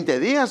 20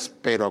 días,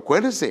 pero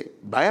acuérdense,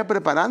 vaya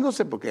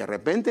preparándose porque de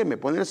repente me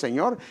pone el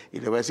Señor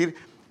y le voy a decir,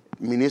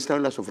 ministra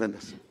las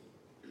ofrendas.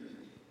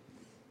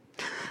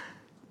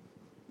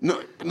 No,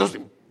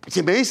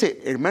 si me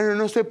dice, hermano,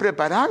 no estoy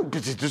preparado,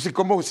 pues entonces,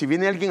 ¿cómo? Si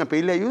viene alguien a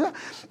pedirle ayuda,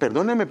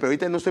 perdóneme, pero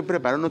ahorita no estoy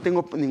preparado, no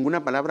tengo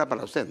ninguna palabra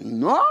para usted.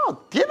 No,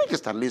 tiene que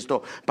estar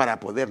listo para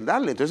poder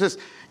darle. Entonces,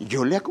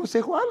 yo le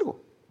aconsejo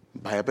algo.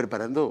 Vaya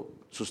preparando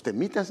sus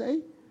temitas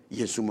ahí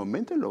y en su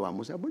momento lo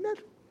vamos a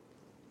poner.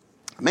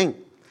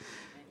 Amén.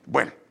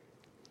 Bueno,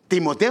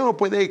 Timoteo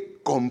puede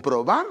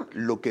comprobar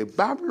lo que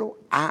Pablo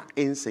ha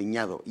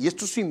enseñado. Y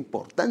esto es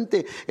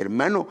importante,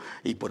 hermano,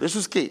 y por eso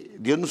es que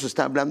Dios nos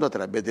está hablando a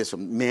través de eso.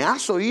 Me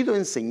has oído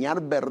enseñar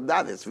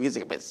verdades.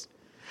 Fíjense, pues.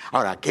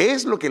 Ahora, ¿qué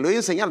es lo que le he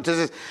enseñado?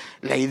 Entonces,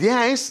 la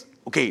idea es,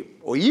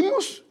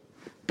 oímos,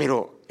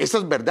 pero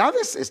estas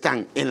verdades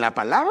están en la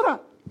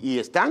palabra y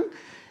están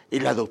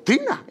en la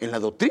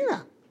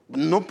doctrina.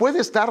 No puede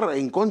estar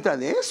en contra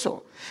de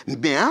eso.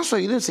 Me has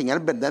oído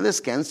enseñar verdades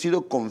que han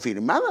sido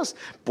confirmadas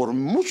por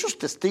muchos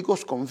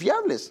testigos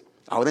confiables.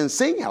 Ahora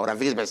enseña, ahora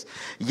fíjate,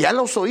 ya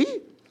los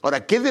oí.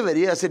 Ahora, ¿qué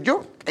debería hacer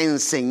yo?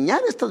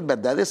 Enseñar estas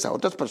verdades a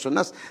otras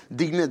personas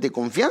dignas de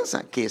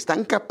confianza, que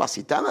están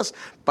capacitadas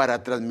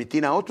para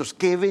transmitir a otros.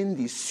 ¡Qué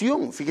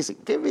bendición! Fíjese,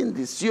 qué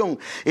bendición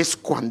es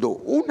cuando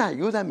una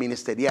ayuda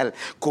ministerial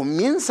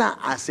comienza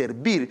a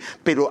servir,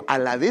 pero a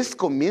la vez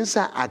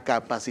comienza a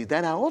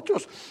capacitar a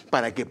otros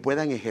para que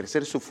puedan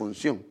ejercer su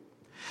función.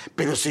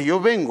 Pero si yo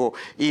vengo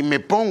y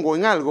me pongo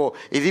en algo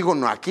y digo,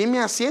 no, aquí me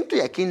asiento y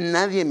aquí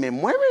nadie me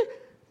mueve,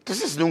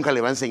 entonces nunca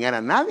le va a enseñar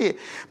a nadie,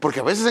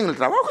 porque a veces en el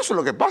trabajo eso es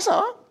lo que pasa,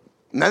 ¿va?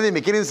 Nadie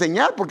me quiere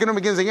enseñar. ¿Por qué no me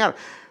quiere enseñar?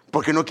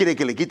 Porque no quiere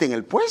que le quiten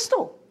el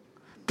puesto.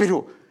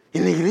 Pero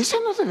en la iglesia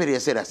no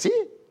debería ser así,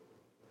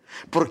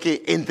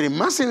 porque entre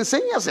más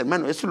enseñas,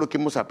 hermano, eso es lo que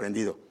hemos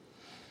aprendido.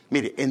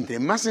 Mire, entre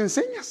más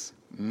enseñas,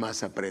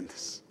 más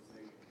aprendes.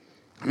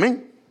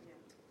 Amén.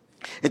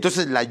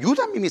 Entonces la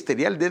ayuda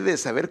ministerial debe de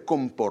saber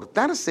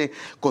comportarse,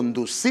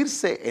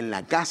 conducirse en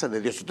la casa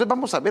de Dios. Entonces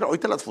vamos a ver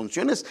ahorita las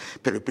funciones,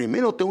 pero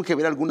primero tengo que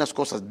ver algunas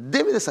cosas.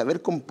 Debe de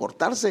saber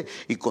comportarse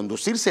y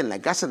conducirse en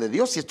la casa de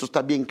Dios, y esto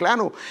está bien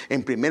claro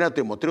en 1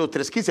 Timoteo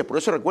 3:15. Por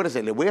eso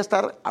recuérdese, le voy a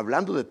estar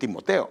hablando de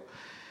Timoteo,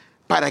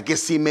 para que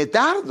si me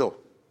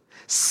tardo,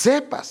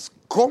 sepas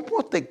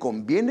cómo te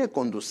conviene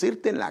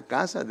conducirte en la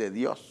casa de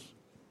Dios.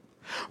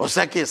 O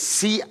sea que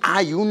sí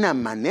hay una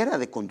manera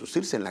de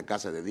conducirse en la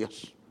casa de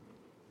Dios.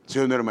 ¿Sí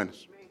o no,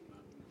 hermanos?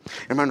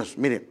 Hermanos,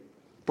 miren,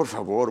 por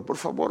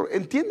favor,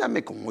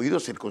 entiéndame con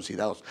oídos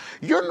circuncidados.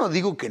 Yo no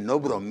digo que no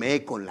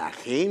bromee con la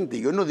gente,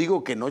 yo no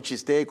digo que no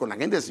chistee con la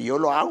gente, si yo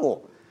lo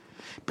hago.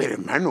 Pero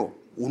hermano,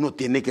 uno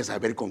tiene que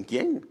saber con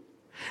quién.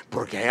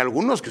 Porque hay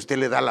algunos que usted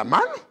le da la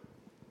mano.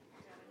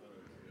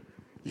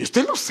 Y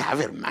usted lo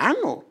sabe,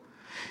 hermano.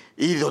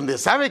 Y donde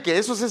sabe que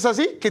eso es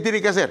así, ¿qué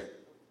tiene que hacer?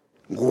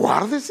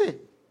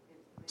 Guárdese.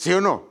 ¿Sí o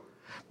no?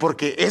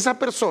 Porque esa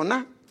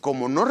persona,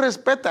 como no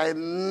respeta,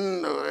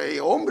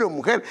 hombre o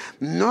mujer,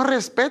 no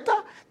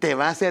respeta, te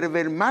va a hacer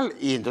ver mal.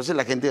 Y entonces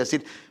la gente va a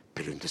decir,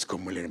 pero entonces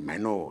como el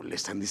hermano le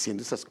están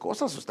diciendo esas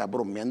cosas o está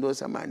bromeando de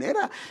esa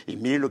manera, y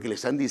mire lo que le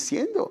están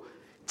diciendo,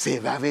 se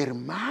va a ver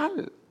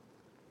mal.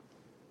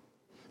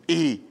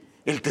 Y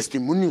el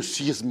testimonio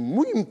sí es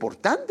muy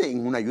importante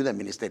en una ayuda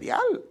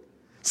ministerial.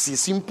 Sí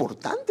es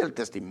importante el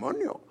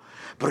testimonio.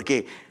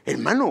 Porque,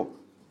 hermano,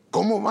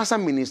 ¿cómo vas a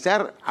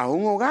ministrar a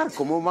un hogar?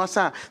 ¿Cómo vas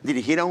a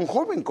dirigir a un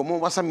joven? ¿Cómo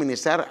vas a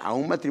ministrar a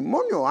un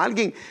matrimonio, a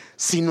alguien,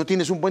 si no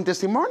tienes un buen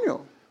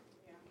testimonio?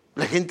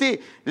 La gente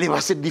le va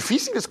a ser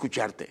difícil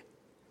escucharte.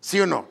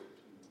 ¿Sí o no?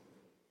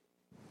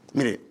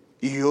 Mire,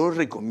 yo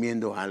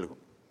recomiendo algo.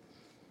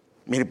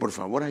 Mire, por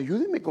favor,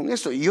 ayúdeme con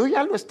eso. Yo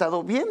ya lo he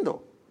estado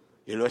viendo.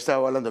 Y lo he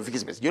estado hablando.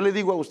 Fíjese, yo le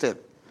digo a usted,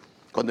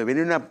 cuando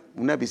viene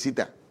una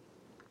visita,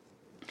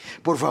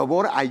 por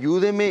favor,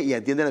 ayúdeme y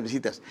atienda las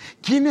visitas.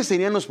 ¿Quiénes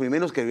serían los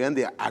primeros que deberían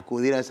de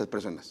acudir a esas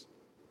personas?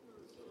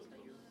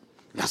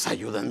 Las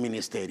ayudas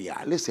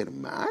ministeriales,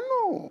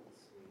 hermano.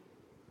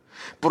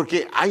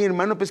 Porque hay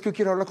hermano, pues que yo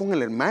quiero hablar con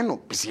el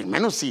hermano. Pues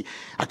hermano, si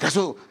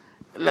acaso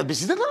las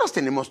visitas no las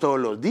tenemos todos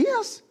los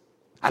días.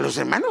 A los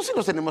hermanos sí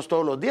los tenemos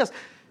todos los días.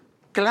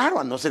 Claro,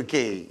 a no ser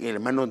que el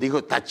hermano dijo,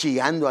 está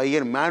chillando ahí,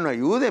 hermano,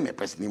 ayúdeme.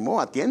 Pues ni modo,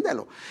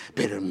 atiéndalo.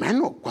 Pero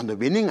hermano, cuando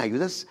vienen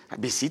ayudas,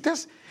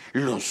 visitas,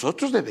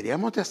 nosotros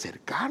deberíamos de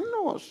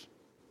acercarnos.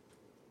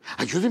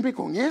 Ayúdenme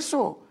con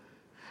eso.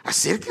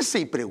 Acérquese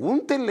y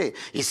pregúntele.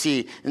 Y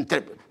si,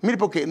 mire,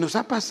 porque nos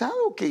ha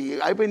pasado que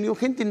ha venido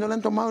gente y no le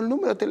han tomado el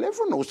número de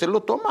teléfono. Usted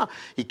lo toma.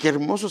 Y qué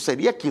hermoso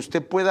sería que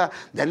usted pueda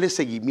darle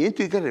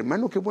seguimiento y diga,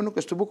 hermano, qué bueno que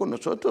estuvo con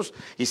nosotros.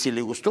 Y si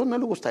le gustó, no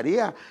le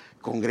gustaría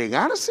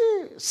congregarse.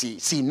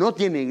 Si no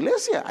tiene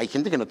iglesia, hay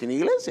gente que no tiene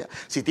iglesia.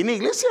 Si tiene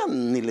iglesia,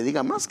 ni le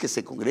diga más que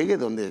se congregue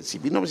donde, si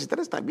vino a visitar,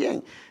 está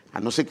bien. A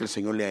no ser que el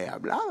Señor le haya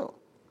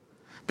hablado.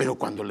 Pero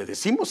cuando le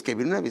decimos que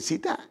viene una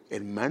visita,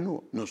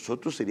 hermano,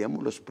 nosotros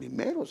seríamos los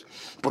primeros.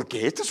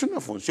 Porque esta es una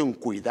función,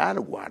 cuidar,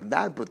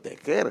 guardar,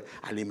 proteger,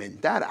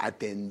 alimentar,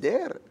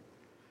 atender.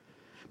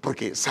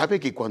 Porque sabe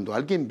que cuando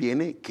alguien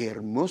viene, qué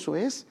hermoso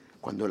es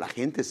cuando la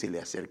gente se le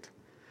acerca.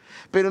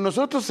 Pero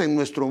nosotros en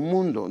nuestro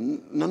mundo,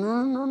 no,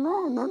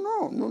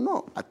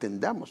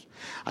 atendamos.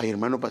 Ay,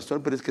 hermano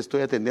pastor, pero es que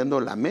estoy atendiendo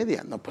la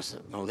media. No, pues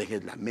no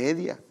dejes la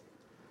media.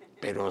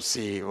 Pero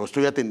si o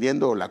estoy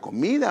atendiendo la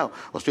comida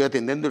o estoy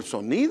atendiendo el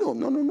sonido,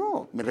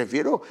 no. Me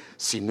refiero,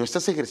 si no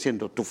estás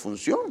ejerciendo tu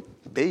función,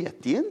 ve y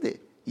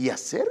atiende y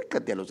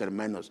acércate a los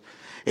hermanos.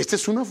 Esta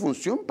es una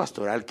función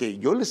pastoral que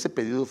yo les he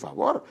pedido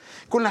favor.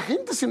 Con la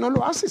gente, si no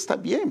lo hace, está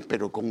bien,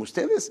 pero con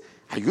ustedes,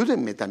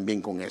 ayúdenme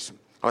también con eso.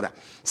 Ahora,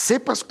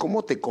 sepas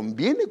cómo te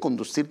conviene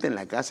conducirte en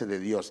la casa de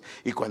Dios.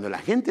 Y cuando la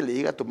gente le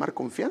llega a tomar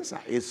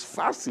confianza, es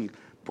fácil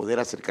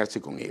poder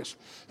acercarse con ellos,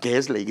 que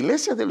es la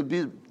iglesia del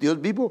Dios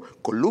vivo,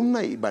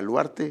 columna y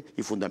baluarte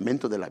y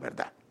fundamento de la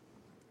verdad.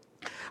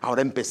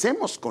 Ahora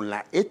empecemos con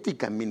la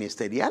ética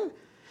ministerial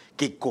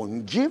que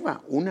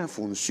conlleva una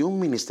función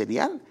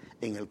ministerial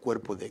en el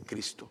cuerpo de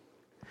Cristo.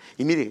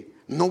 Y mire,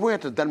 no voy a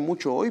tratar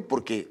mucho hoy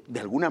porque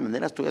de alguna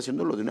manera estoy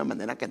haciéndolo de una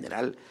manera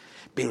general,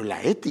 pero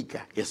la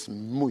ética es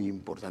muy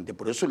importante.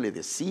 Por eso le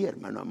decía,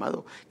 hermano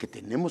amado, que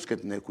tenemos que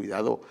tener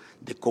cuidado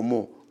de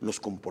cómo nos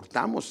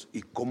comportamos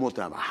y cómo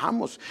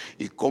trabajamos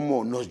y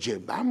cómo nos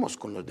llevamos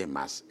con los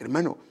demás.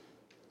 Hermano,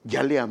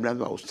 ya le he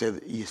hablado a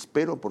usted y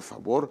espero, por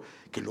favor,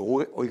 que lo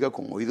oiga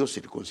con oídos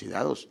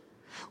circuncidados.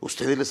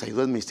 Ustedes, las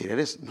ayudas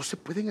ministeriales, no se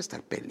pueden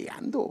estar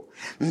peleando,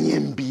 ni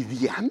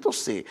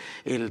envidiándose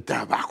el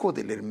trabajo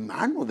del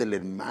hermano, de la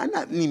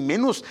hermana, ni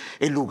menos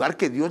el lugar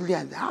que Dios le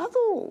ha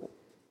dado.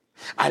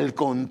 Al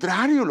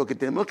contrario, lo que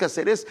tenemos que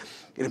hacer es,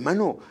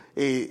 hermano,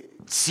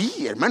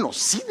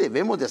 sí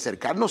debemos de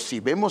acercarnos. Si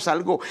vemos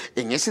algo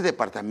en ese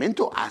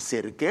departamento,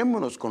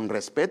 acerquémonos con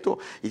respeto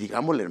y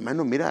digámosle,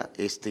 hermano, mira,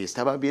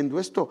 estaba viendo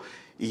esto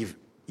y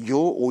yo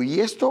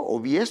oí esto, o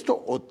vi esto,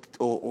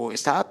 o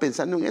estaba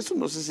pensando en eso,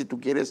 no sé si tú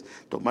quieres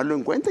tomarlo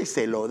en cuenta, y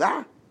se lo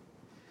da.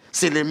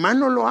 Si el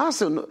hermano lo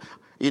hace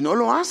y no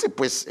lo hace,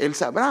 pues él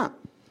sabrá.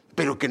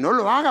 Pero que no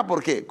lo haga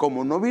porque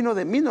como no vino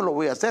de mí no lo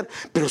voy a hacer.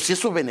 Pero si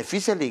eso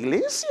beneficia a la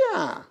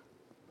iglesia.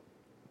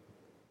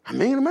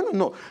 Amén, hermano.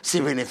 No,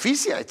 si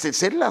beneficia,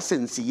 ser la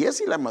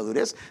sencillez y la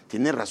madurez,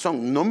 tiene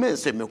razón.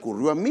 Se me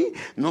ocurrió a mí,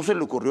 no se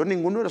le ocurrió a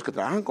ninguno de los que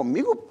trabajan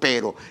conmigo,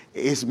 pero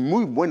es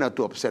muy buena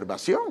tu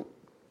observación.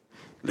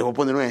 Le voy a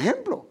poner un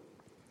ejemplo.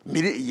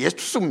 Mire, y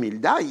esto es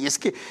humildad, y es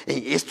que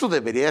esto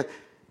debería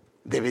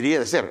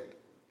de ser.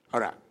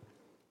 Ahora,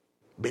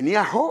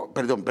 venía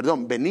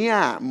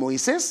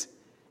Moisés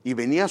y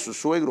venía su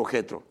suegro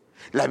Jetro.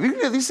 La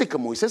Biblia dice que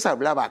Moisés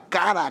hablaba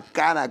cara a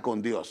cara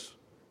con Dios.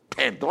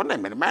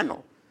 Perdóneme,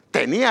 hermano.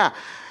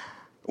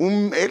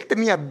 Él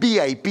tenía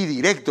VIP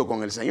directo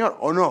con el Señor,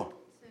 ¿o no?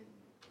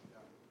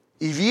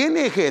 Sí. Y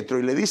viene Jetro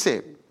y le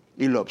dice,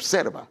 y lo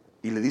observa,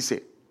 y le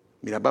dice,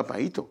 mira,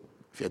 papaito,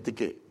 fíjate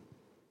que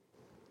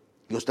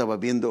yo estaba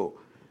viendo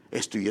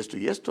esto y esto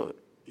y esto,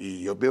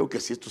 y yo veo que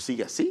si esto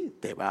sigue así,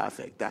 te va a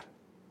afectar.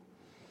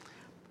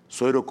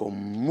 Suegro, con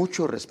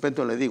mucho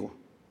respeto le digo,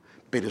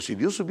 pero si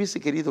Dios hubiese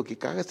querido que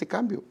haga este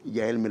cambio,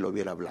 ya Él me lo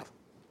hubiera hablado.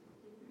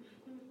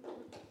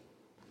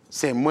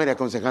 ¿Se muere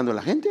aconsejando a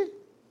la gente?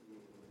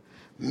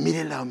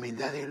 Mire la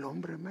humildad del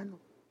hombre, hermano.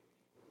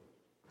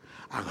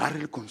 Agarre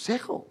el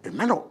consejo,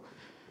 hermano.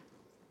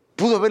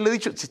 Pudo haberle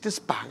dicho, si este es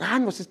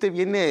pagano, si este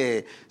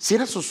viene, si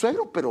era su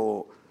suegro,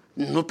 pero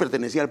no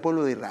pertenecía al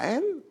pueblo de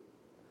Israel.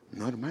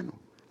 No, hermano,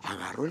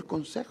 agarró el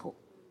consejo.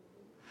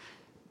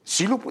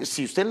 Si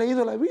usted ha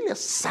leído la Biblia,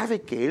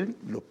 sabe que él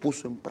lo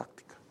puso en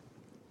práctica.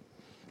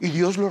 Y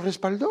Dios lo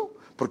respaldó,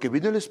 porque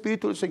vino el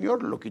Espíritu del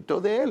Señor, lo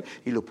quitó de él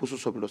y lo puso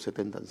sobre los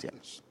 70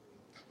 ancianos.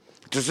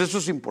 Entonces eso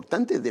es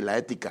importante de la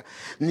ética.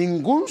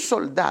 Ningún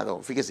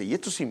soldado, fíjese, y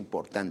esto es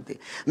importante,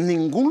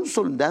 ningún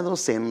soldado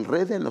se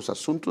enreda en los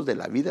asuntos de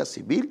la vida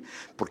civil,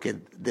 porque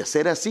de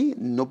ser así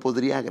no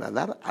podría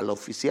agradar al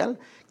oficial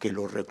que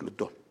lo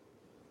reclutó.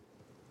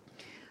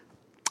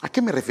 ¿A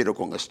qué me refiero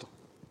con esto?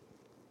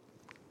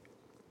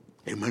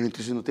 Hermano,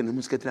 entonces no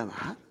tenemos que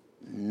trabajar.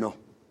 No.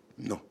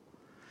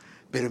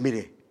 Pero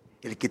mire,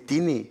 el que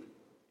tiene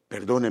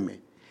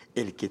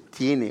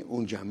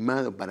un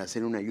llamado para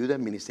hacer una ayuda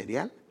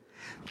ministerial,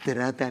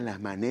 trata la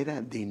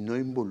manera de no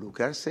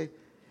involucrarse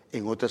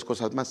en otras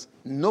cosas más.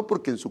 No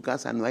porque en su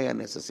casa no haya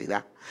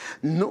necesidad.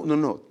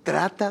 No.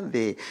 Trata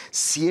de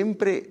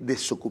siempre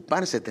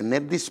desocuparse,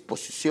 tener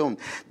disposición,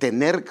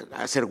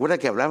 se recuerda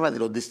que hablaba de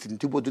los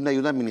distintivos de una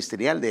ayuda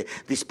ministerial, de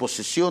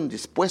disposición,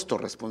 dispuesto,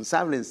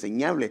 responsable,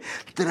 enseñable.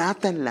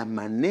 Trata en la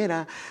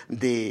manera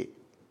de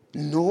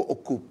no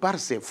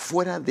ocuparse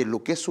fuera de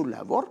lo que es su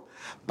labor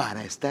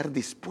para estar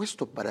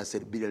dispuesto para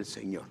servir al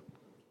Señor.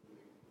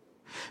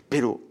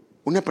 Pero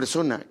una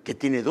persona que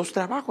tiene 2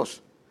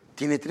 trabajos,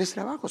 tiene 3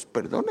 trabajos,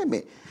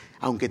 perdóneme,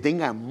 aunque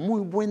tenga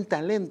muy buen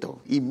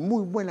talento y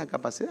muy buena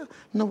capacidad,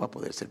 no va a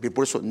poder servir.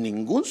 Por eso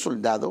ningún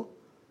soldado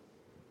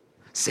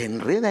se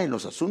enreda en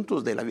los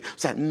asuntos de la vida. O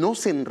sea, no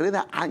se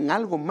enreda en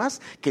algo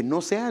más que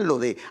no sea lo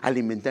de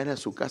alimentar a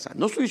su casa.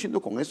 No estoy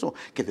diciendo con eso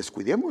que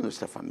descuidemos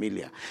nuestra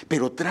familia,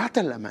 pero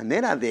trata la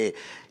manera de,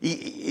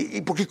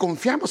 y porque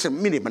confiamos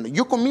en, mire, hermano,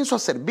 yo comienzo a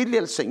servirle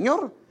al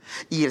Señor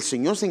y el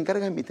Señor se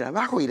encarga de mi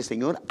trabajo y el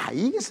Señor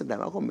ahí en ese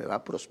trabajo me va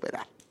a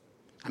prosperar.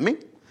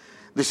 Amén.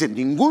 Dice,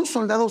 ningún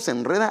soldado se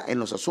enreda en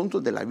los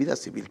asuntos de la vida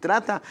civil.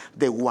 Trata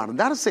de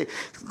guardarse,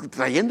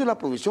 trayendo la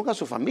provisión a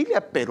su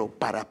familia, pero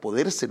para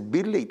poder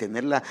servirle y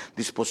tener la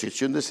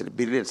disposición de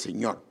servirle al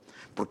Señor.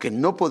 Porque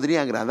no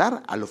podría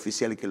agradar al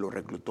oficial que lo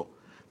reclutó.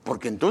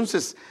 Porque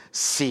entonces,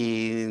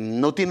 si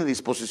no tiene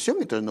disposición,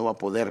 entonces no va a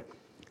poder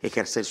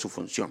ejercer su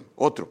función.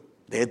 Otro,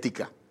 de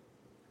ética.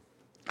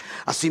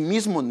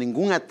 Asimismo,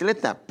 ningún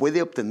atleta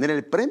puede obtener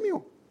el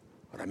premio.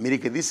 Ahora, mire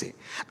qué dice,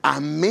 a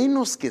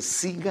menos que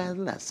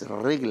sigan las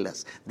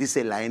reglas,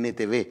 dice la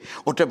NTV.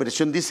 Otra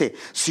versión dice,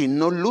 si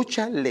no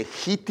lucha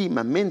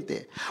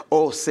legítimamente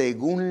o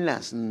según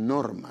las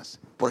normas.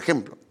 Por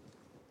ejemplo,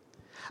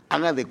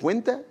 haga de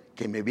cuenta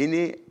que me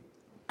viene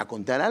a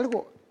contar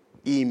algo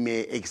y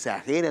me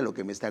exagera lo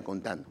que me está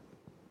contando.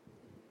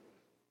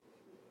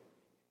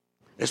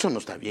 Eso no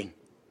está bien.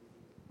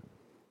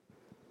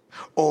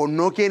 O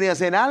no quiere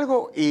hacer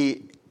algo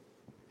y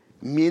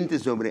miente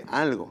sobre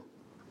algo.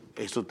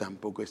 Eso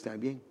tampoco está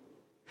bien.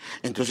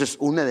 Entonces,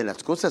 una de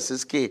las cosas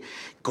es que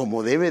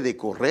como debe de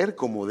correr,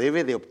 como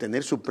debe de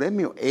obtener su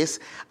premio,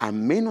 es a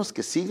menos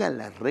que siga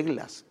las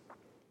reglas,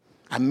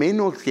 a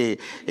menos que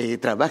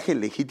trabaje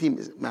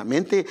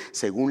legítimamente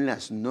según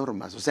las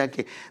normas. O sea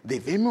que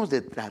debemos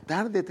de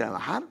tratar de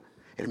trabajar,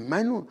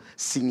 hermano,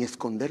 sin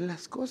esconder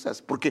las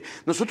cosas. Porque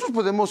nosotros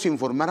podemos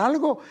informar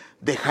algo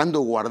dejando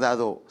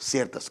guardado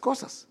ciertas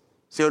cosas,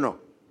 ¿sí o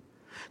no?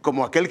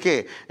 Como aquel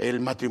que el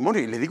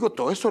matrimonio, y le digo,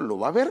 todo eso lo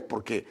va a ver,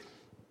 porque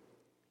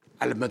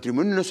al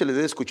matrimonio no se le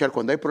debe escuchar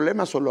cuando hay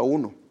problemas solo a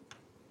uno.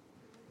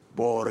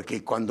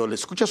 Porque cuando le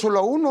escuchas solo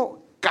a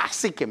uno,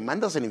 casi que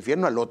mandas al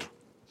infierno al otro.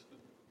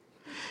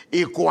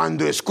 Y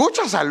cuando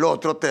escuchas al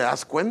otro, te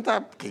das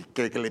cuenta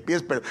que le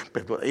pides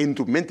en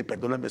tu mente,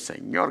 perdóname,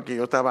 Señor, que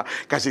yo estaba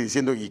casi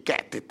diciendo y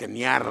que te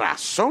tenía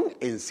razón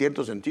en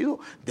cierto sentido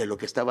de lo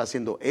que estaba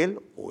haciendo él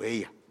o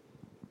ella.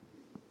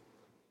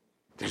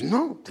 Entonces,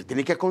 no, te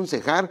tiene que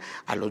aconsejar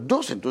a los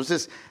dos.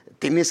 Entonces,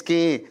 tienes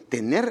que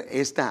tener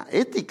esta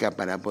ética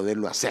para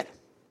poderlo hacer.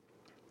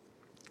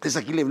 Entonces,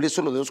 aquí le hablé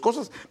solo de 2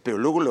 cosas, pero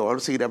luego le voy a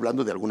seguir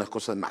hablando de algunas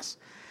cosas más.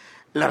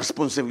 Las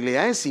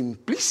responsabilidades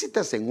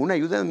implícitas en una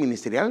ayuda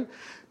ministerial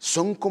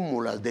son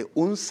como las de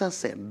un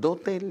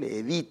sacerdote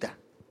levita.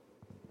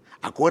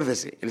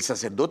 Acuérdese, el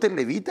sacerdote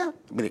levita,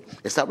 mire,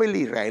 estaba el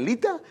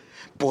israelita,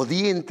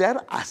 podía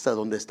entrar hasta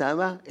donde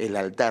estaba el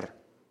altar,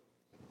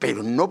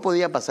 pero no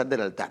podía pasar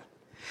del altar.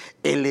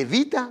 El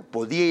levita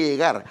podía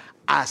llegar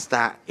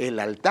hasta el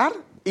altar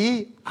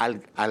y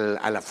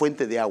a la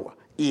fuente de agua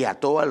y a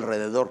todo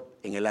alrededor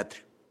en el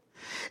atrio.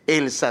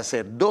 El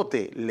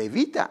sacerdote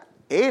levita,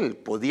 él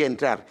podía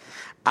entrar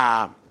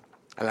al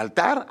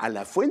altar, a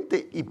la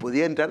fuente, y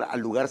podía entrar al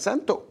lugar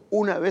santo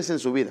una vez en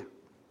su vida.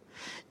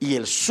 Y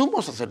el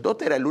sumo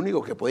sacerdote era el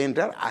único que podía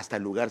entrar hasta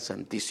el lugar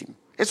santísimo.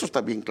 Eso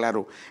está bien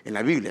claro en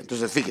la Biblia.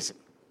 Entonces, fíjese.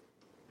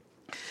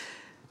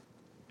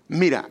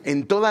 Mira,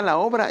 en toda la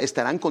obra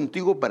estarán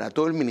contigo para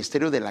todo el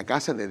ministerio de la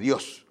casa de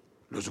Dios,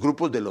 los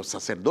grupos de los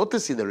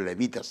sacerdotes y de los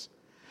levitas,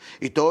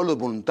 y todos los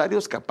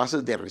voluntarios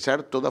capaces de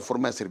realizar toda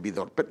forma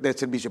de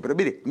servicio. Pero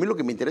mire, a mí lo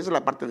que me interesa es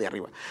la parte de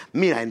arriba.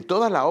 Mira, en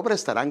toda la obra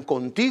estarán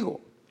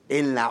contigo,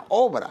 en la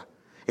obra.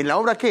 ¿En la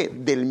obra qué?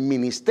 Del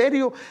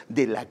ministerio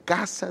de la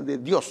casa de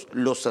Dios,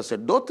 los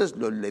sacerdotes,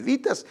 los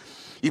levitas.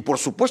 Y por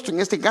supuesto, en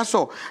este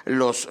caso,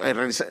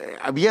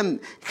 habían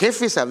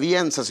jefes,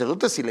 habían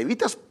sacerdotes y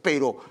levitas,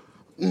 pero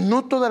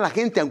no toda la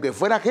gente, aunque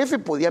fuera jefe,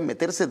 podía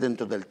meterse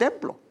dentro del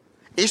templo.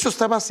 Eso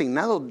estaba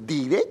asignado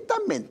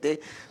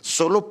directamente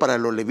solo para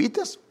los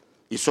levitas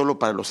y solo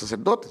para los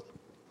sacerdotes.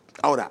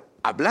 Ahora,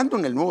 hablando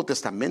en el Nuevo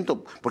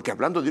Testamento, porque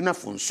hablando de una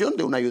función,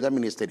 de una ayuda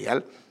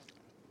ministerial,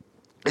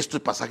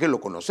 este pasaje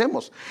lo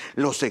conocemos.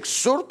 Los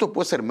exhorto,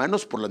 pues,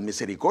 hermanos, por la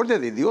misericordia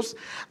de Dios,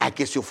 a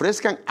que se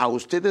ofrezcan a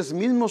ustedes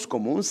mismos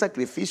como un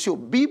sacrificio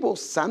vivo,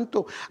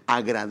 santo,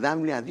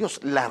 agradable a Dios.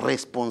 La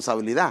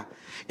responsabilidad,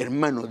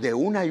 hermano, de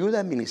una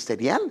ayuda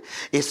ministerial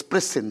es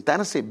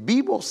presentarse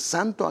vivo,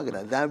 santo,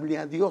 agradable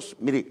a Dios.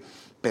 Mire,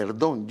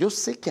 perdón, yo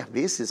sé que a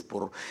veces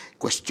por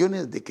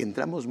cuestiones de que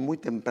entramos muy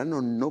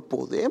temprano no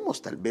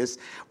podemos tal vez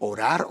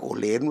orar o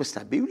leer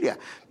nuestra Biblia,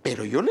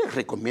 pero yo les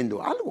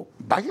recomiendo algo: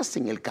 váyase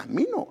en el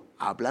camino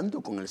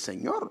hablando con el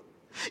Señor,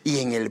 y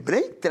en el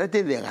break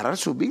trate de agarrar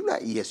su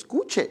Biblia y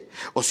escuche,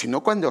 o si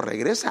no, cuando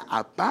regresa,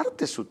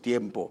 aparte su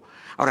tiempo.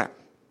 Ahora,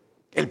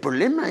 el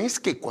problema es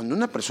que cuando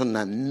una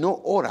persona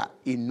no ora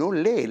y no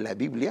lee la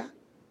Biblia,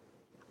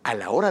 a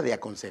la hora de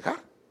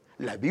aconsejar,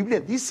 la Biblia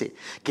dice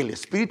que el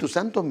Espíritu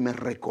Santo me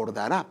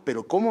recordará.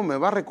 Pero ¿cómo me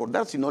va a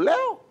recordar si no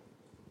leo?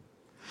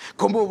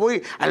 ¿Cómo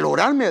voy al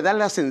orar me da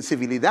la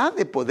sensibilidad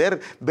de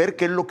poder ver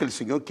qué es lo que el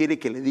Señor quiere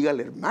que le diga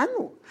al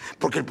hermano?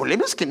 Porque el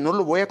problema es que no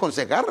lo voy a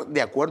aconsejar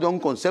de acuerdo a un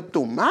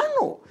concepto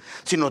humano,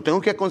 sino tengo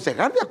que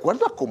aconsejar de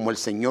acuerdo a como el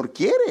Señor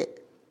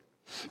quiere.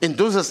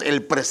 Entonces,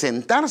 el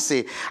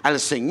presentarse al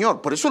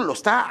Señor, por eso lo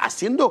está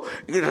haciendo,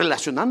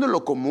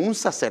 relacionándolo como un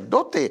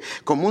sacerdote,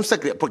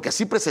 porque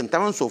así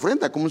presentaban su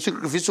ofrenda como un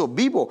sacrificio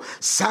vivo,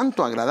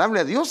 santo, agradable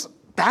a Dios.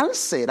 Tal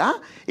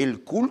será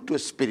el culto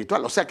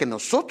espiritual. O sea que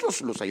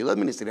nosotros, los ayudas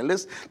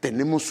ministeriales,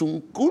 tenemos un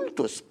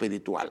culto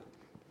espiritual.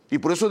 Y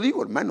por eso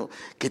digo, hermano,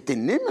 que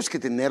tenemos que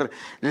tener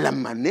la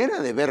manera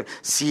de ver.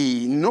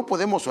 Si no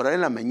podemos orar en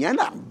la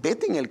mañana,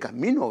 vete en el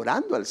camino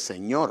orando al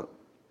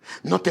Señor.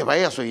 No te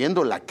vayas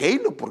oyendo la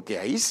Keilo, porque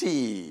ahí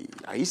sí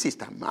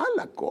está mal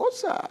la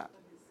cosa.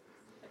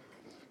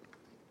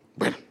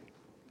 Bueno,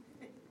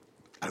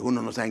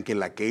 algunos no saben que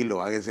la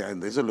Keilo,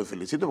 de eso los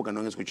felicito porque no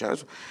han escuchado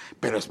eso,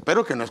 pero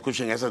espero que no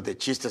escuchen esas de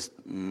chistes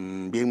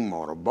bien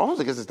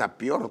morbosos, que ese está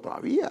peor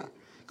todavía.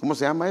 ¿Cómo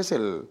se llama ese?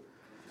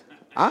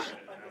 ¿Ah?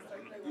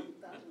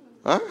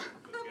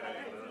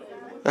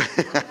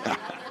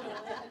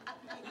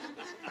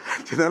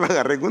 Si no lo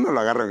agarré en uno, lo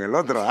agarro en el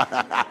otro.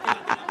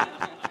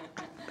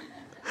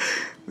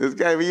 Es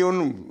que había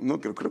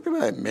creo que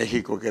era de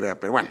México,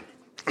 pero bueno.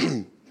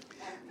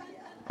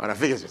 Ahora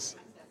fíjese,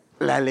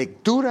 la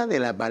lectura de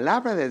la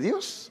palabra de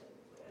Dios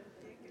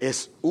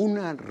es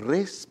una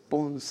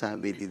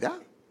responsabilidad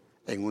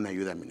en una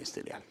ayuda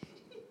ministerial.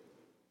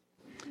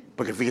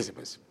 Porque fíjese,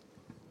 pues,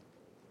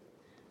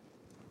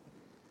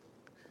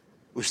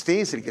 usted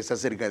es el que está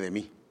cerca de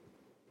mí,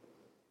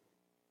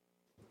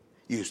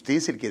 y usted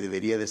es el que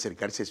debería de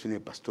acercarse a decirme: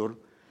 pastor,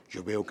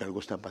 yo veo que algo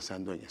está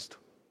pasando en esto.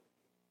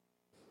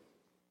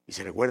 Y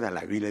se recuerda,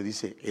 la Biblia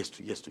dice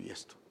esto y esto y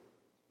esto.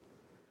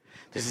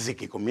 Entonces, el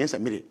que comienza,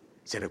 mire,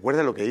 se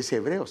recuerda lo que dice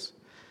Hebreos,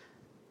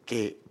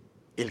 que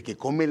el que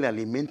come el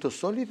alimento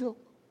sólido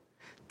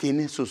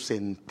tiene sus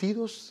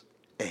sentidos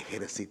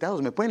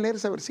ejercitados. ¿Me pueden leer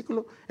ese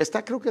versículo?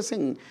 Está, creo que es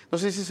no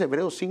sé si es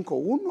Hebreos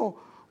 5:1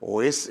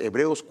 o es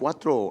Hebreos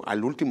 4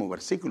 al último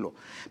versículo.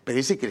 Pero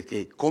dice que el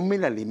que come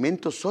el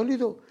alimento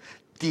sólido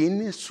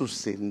tiene sus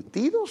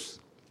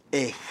sentidos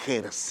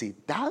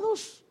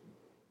ejercitados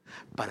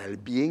para el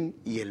bien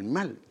y el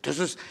mal.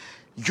 Entonces,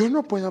 yo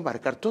no puedo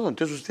abarcar todo.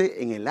 Entonces, usted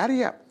en el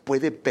área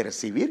puede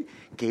percibir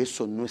que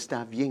eso no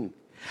está bien.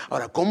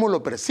 Ahora, ¿cómo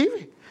lo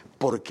percibe?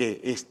 porque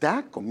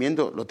está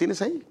comiendo. ¿Lo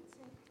tienes ahí?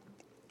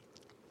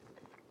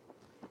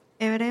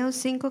 Hebreos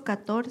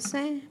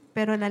 5:14,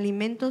 pero el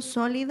alimento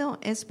sólido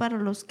es para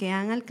los que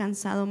han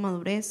alcanzado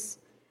madurez,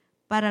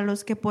 para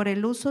los que por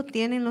el uso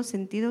tienen los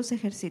sentidos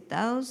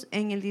ejercitados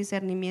en el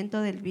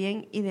discernimiento del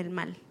bien y del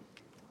mal.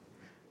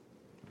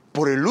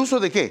 ¿Por el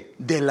uso de qué?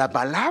 De la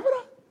palabra.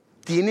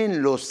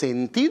 Tienen los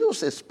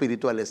sentidos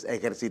espirituales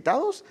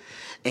ejercitados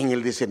en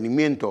el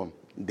discernimiento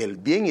del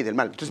bien y del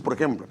mal. Entonces, por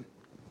ejemplo,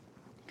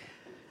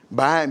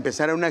 va a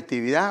empezar una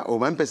actividad o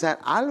va a empezar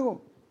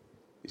algo.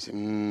 Dice,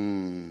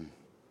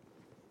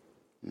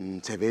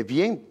 se ve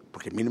bien,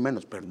 porque miren,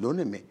 hermanos,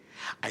 perdónenme,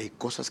 hay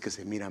cosas que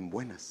se miran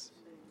buenas,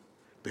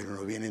 pero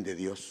no vienen de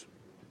Dios.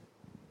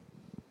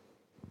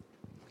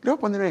 Le voy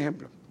a poner un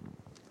ejemplo.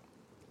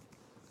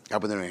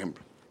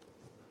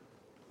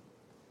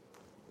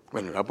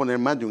 Bueno, le voy a poner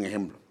más de un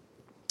ejemplo.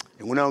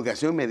 En una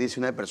ocasión me dice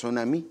una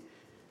persona a mí,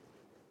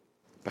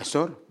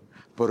 pastor,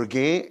 ¿por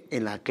qué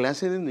en la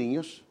clase de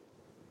niños,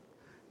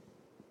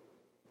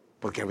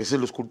 porque a veces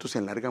los cultos se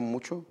alargan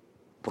mucho,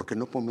 ¿por qué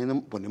no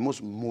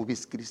ponemos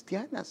movies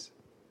cristianas?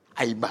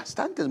 Hay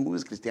bastantes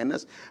movies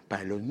cristianas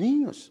para los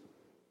niños.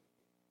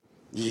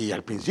 Y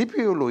al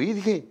principio yo lo oí y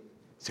dije,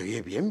 se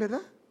oye bien,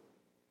 ¿verdad?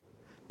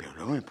 Pero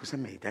luego me puse a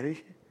meditar y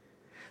dije,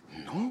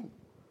 no.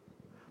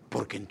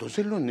 Porque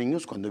entonces los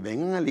niños cuando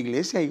vengan a la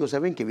iglesia, ellos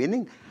saben que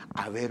vienen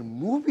a ver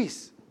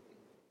movies.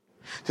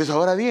 Entonces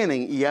ahora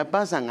vienen y ya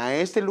pasan a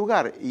este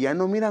lugar y ya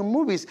no miran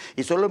movies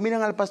y solo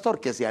miran al pastor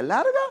que se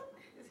alarga.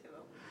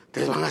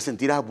 Entonces van a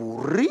sentir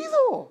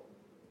aburrido.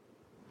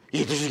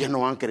 Y entonces ya no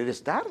van a querer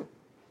estar.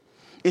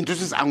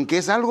 Entonces, aunque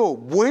es algo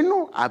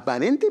bueno,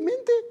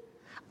 aparentemente,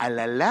 a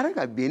la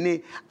larga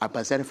viene a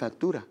pasar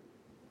factura.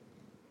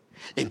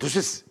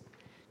 Entonces,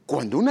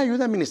 cuando una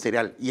ayuda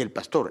ministerial y el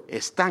pastor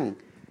están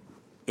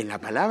en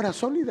la palabra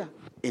sólida,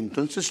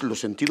 entonces los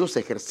sentidos se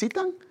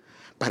ejercitan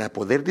para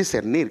poder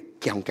discernir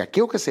que aunque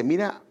aquello que se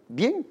mira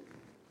bien,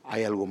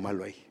 hay algo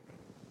malo ahí.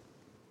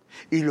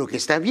 Y lo que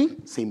está bien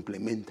se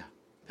implementa.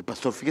 El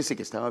pastor, fíjese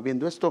que estaba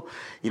viendo esto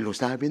y lo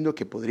estaba viendo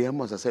que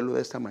podríamos hacerlo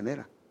de esta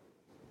manera.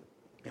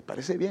 Me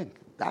parece bien,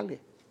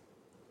 dale.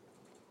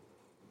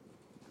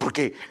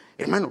 Porque,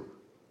 hermano,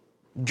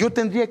 yo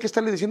tendría que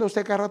estarle diciendo a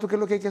usted cada rato qué es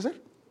lo que hay que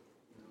hacer.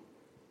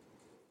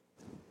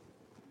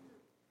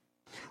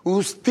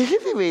 Usted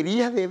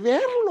debería de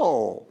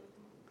verlo.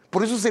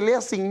 Por eso se le ha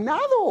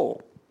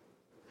asignado.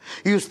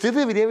 Y usted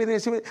debería venir y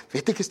decirme,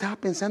 fíjate que estaba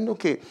pensando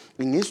que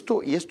en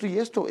esto y esto y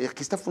esto,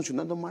 aquí está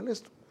funcionando mal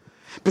esto.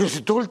 Pero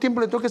si todo el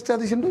tiempo le tengo que estar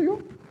diciendo yo.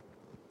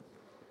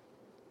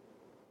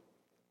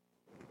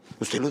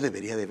 Usted lo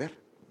debería de ver.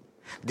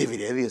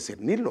 Debería de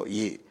discernirlo.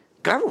 Y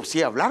claro,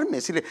 sí hablarme,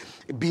 decirle,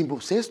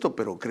 vimos esto,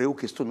 pero creo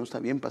que esto no está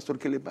bien, pastor,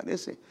 ¿qué le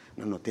parece?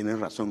 No, tiene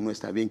razón, no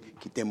está bien,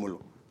 quitémoslo,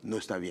 no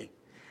está bien.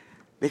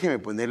 Déjeme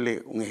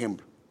ponerle un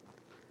ejemplo.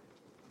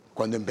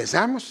 Cuando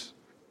empezamos,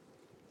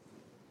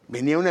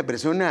 venía una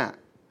persona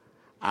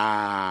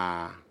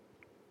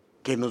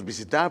que nos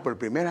visitaba por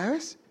primera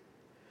vez.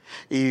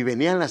 Y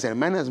venían las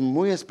hermanas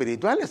muy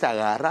espirituales,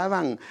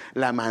 agarraban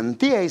la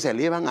mantilla y se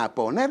la iban a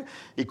poner.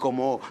 Y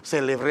como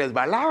se les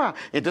resbalaba,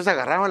 entonces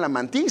agarraban la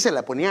mantilla y se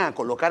la ponían a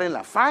colocar en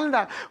la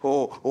falda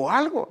o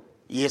algo.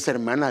 Y esa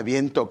hermana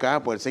bien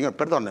tocada por el Señor,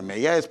 perdóneme,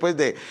 ya después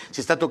de,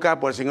 si está tocada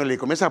por el Señor, le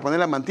comienza a poner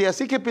la mantilla,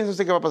 ¿así qué piensa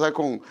usted que va a pasar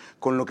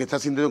con lo que está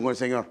haciendo con el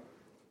Señor?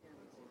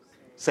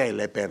 Se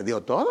le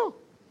perdió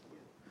todo.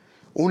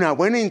 Una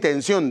buena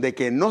intención de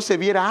que no se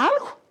viera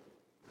algo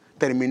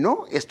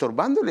terminó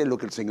estorbándole lo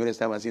que el Señor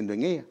estaba haciendo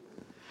en ella.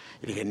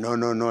 Y dije,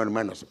 no,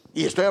 hermanos.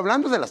 Y estoy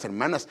hablando de las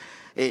hermanas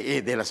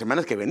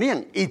que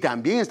venían. Y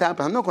también estaba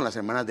pasando con las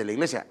hermanas de la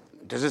iglesia.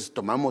 Entonces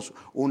tomamos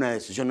una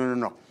decisión,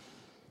 no.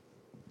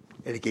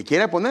 El que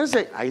quiera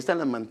ponerse, ahí están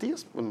las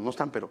mantillas. Bueno, no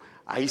están, pero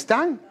ahí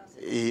están.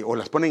 O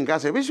las ponen en cada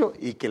servicio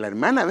y que la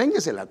hermana venga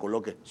y se la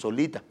coloque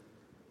solita,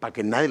 para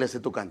que nadie la esté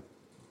tocando.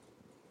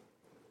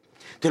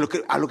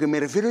 Entonces, a lo que me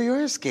refiero yo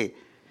es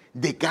que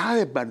de cada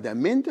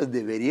departamento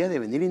debería de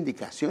venir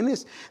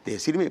indicaciones de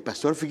decirme,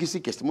 pastor, fíjese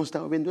que hemos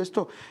estado viendo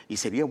esto y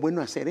sería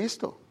bueno hacer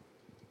esto.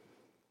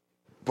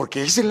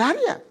 Porque es el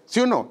área, ¿sí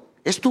o no?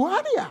 Es tu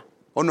área,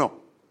 ¿o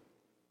no?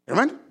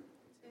 Hermano.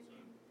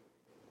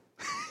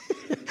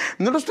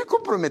 No lo estoy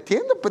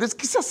comprometiendo, pero es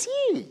que es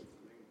así.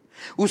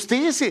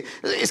 Usted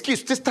es que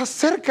usted está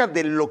cerca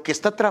de lo que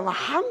está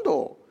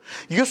trabajando.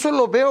 Yo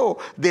solo veo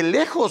de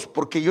lejos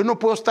porque yo no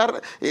puedo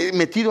estar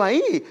metido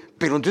ahí.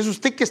 Pero entonces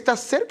usted que está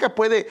cerca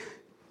puede.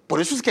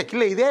 Por eso es que aquí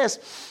la idea es,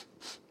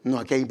 no,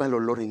 aquí hay mal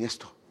olor en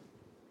esto.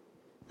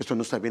 Esto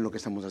no está bien lo que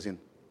estamos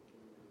haciendo.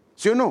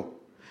 ¿Sí o no?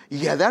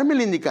 Y a darme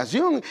la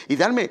indicación y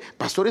darme,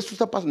 pastor, esto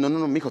está pasando.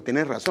 No, mijo,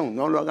 tienes razón.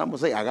 No lo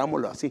hagamos ahí,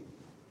 hagámoslo así.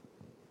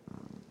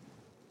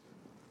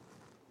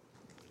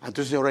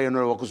 Entonces ahora yo no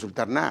le voy a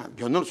consultar nada.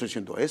 Yo no le estoy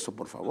diciendo eso,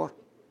 por favor.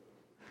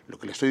 Lo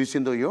que le estoy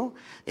diciendo yo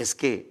es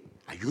que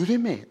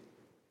ayúdeme.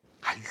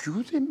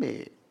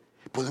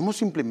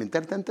 Podemos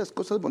implementar tantas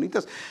cosas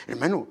bonitas.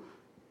 Hermano,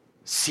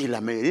 si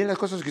la mayoría de las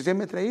cosas que usted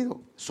me ha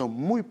traído son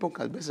muy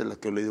pocas veces las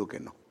que yo le digo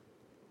que no.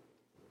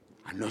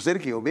 A no ser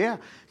que yo vea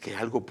que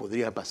algo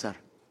podría pasar,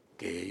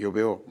 que yo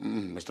veo,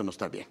 esto no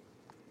está bien.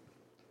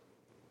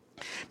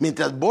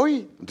 Mientras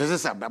voy,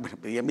 entonces,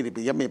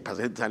 ya me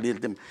pasé de salir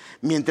el tema.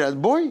 Mientras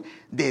voy,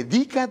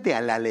 dedícate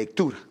a la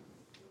lectura.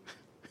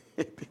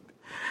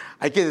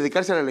 Hay que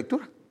dedicarse a la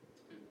lectura.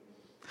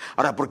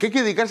 Ahora, ¿por qué hay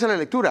que dedicarse a la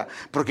lectura?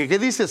 Porque ¿qué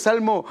dice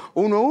Salmo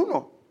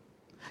 1:1?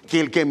 Que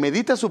el que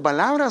medita su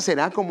palabra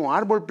será como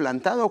árbol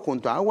plantado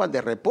junto a aguas de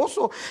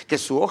reposo, que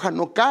su hoja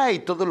no cae y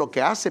todo lo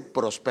que hace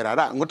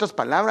prosperará. En otras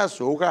palabras,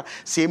 su hoja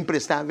siempre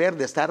está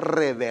verde, está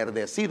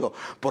reverdecido,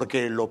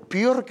 porque lo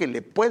peor que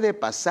le puede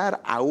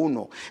pasar a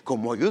uno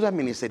como ayuda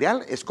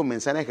ministerial es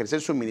comenzar a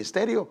ejercer su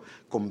ministerio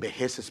con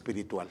vejez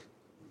espiritual.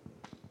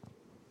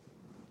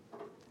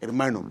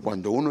 Hermano,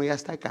 cuando uno ya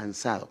está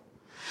cansado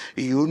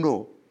y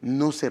uno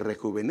no se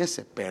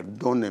rejuvenece,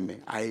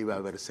 perdóneme, ahí va a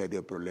haber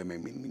serio problema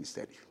en mi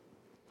ministerio.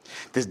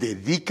 Entonces,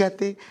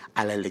 dedícate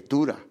a la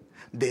lectura,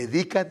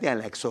 dedícate a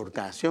la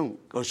exhortación.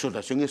 La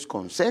exhortación es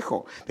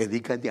consejo,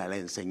 dedícate a la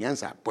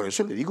enseñanza. Por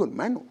eso le digo,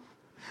 hermano,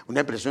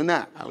 una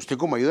persona, a usted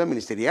como ayuda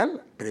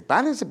ministerial,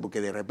 prepárese,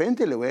 porque de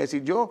repente le voy a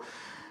decir yo,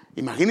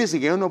 imagínese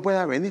que yo no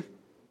pueda venir.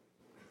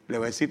 Le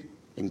voy a decir,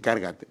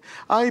 encárgate.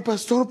 Ay,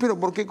 pastor, pero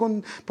 ¿por qué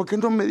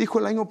no me dijo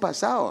el año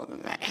pasado?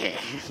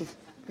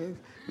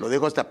 Lo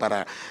dejo hasta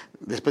para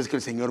después que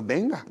el Señor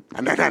venga.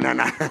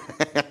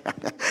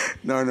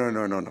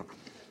 No.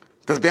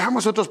 Entonces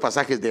veamos otros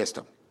pasajes de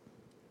esto.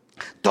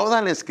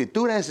 Toda la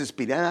escritura es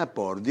inspirada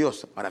por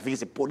Dios. Ahora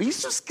fíjese, por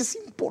eso es que es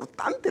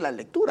importante la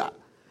lectura.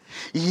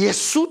 Y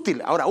es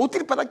útil. Ahora,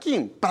 ¿útil para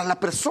quién? Para la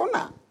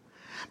persona,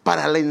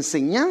 para la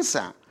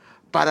enseñanza,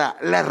 para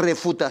la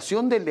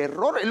refutación del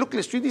error. Es lo que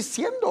le estoy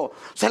diciendo. O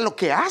sea, lo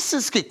que hace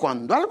es que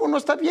cuando algo no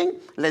está bien,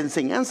 la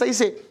enseñanza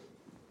dice,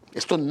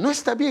 esto no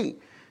está bien.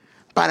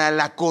 Para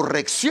la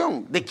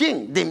corrección, ¿de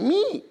quién? De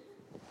mí.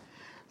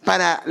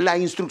 Para la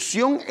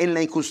instrucción en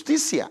la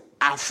injusticia,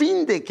 a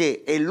fin de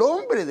que el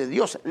hombre de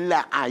Dios,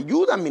 la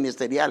ayuda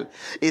ministerial,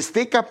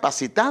 esté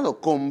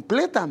capacitado,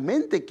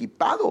 completamente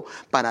equipado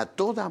para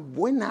toda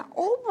buena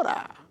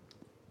obra.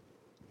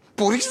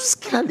 Por eso es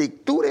que la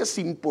lectura es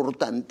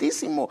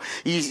importantísimo.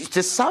 Y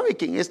usted sabe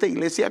que en esta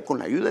iglesia, con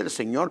la ayuda del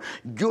Señor,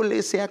 yo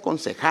les he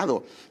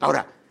aconsejado.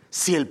 Ahora,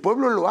 si el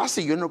pueblo lo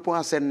hace, yo no puedo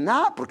hacer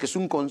nada porque es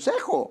un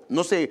consejo.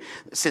 No se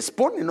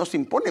expone, no se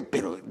impone,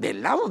 pero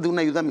del lado de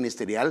una ayuda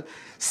ministerial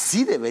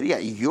sí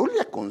debería. Y yo le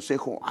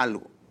aconsejo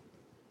algo.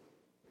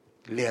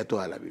 Lea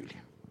toda la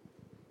Biblia.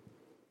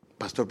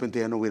 Pastor, pero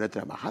ya no voy a ir a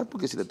trabajar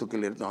porque si le toca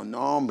leer.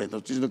 No, hombre, no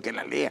estoy diciendo que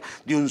la lea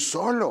de un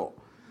solo,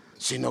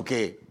 sino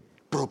que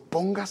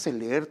propóngase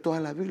leer toda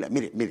la Biblia.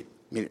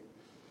 Mire.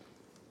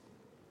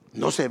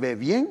 No se ve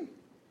bien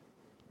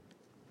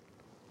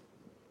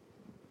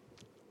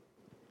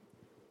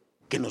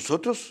que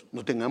nosotros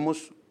no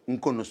tengamos un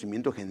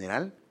conocimiento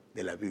general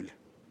de la Biblia.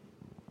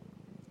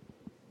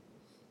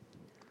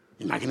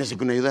 Imagínense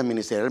que una ayuda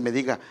ministerial me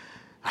diga,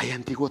 ¿hay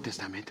Antiguo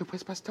Testamento,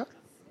 pues, pastor?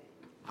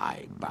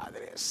 Ay,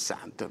 Padre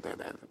Santo,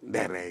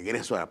 de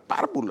regreso a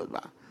párvulos,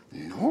 va.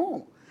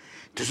 No.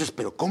 Entonces,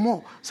 ¿pero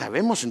cómo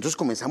sabemos? Entonces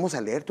comenzamos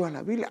a leer toda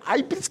la Biblia.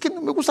 Ay, pero es que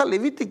no me gusta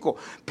Levítico.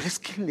 Pero es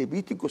que en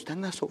Levítico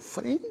están las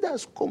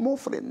ofrendas, cómo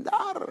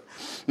ofrendar.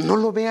 No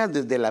lo veas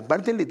desde la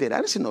parte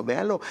literal, sino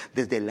véalo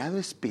desde el lado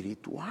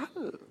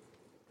espiritual.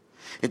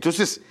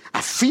 Entonces,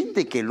 a fin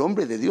de que el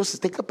hombre de Dios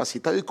esté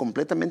capacitado y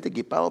completamente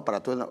equipado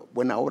para toda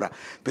buena obra.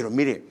 Pero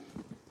mire,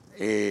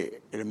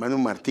 el hermano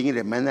Martín y la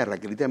hermana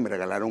Raquelita me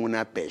regalaron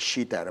una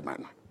pechita,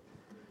 hermano.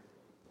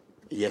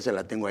 Y ya se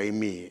la tengo ahí en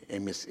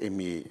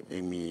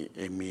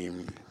mi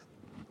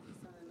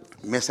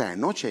mesa de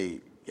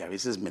noche y a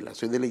veces me la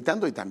estoy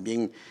deleitando y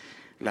también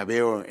la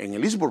veo en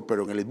el Isburg,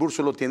 pero en el Isburg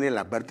solo tiene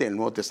la parte del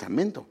Nuevo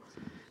Testamento.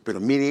 Pero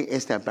mire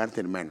esta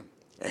parte, hermano.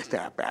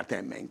 Esta parte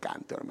me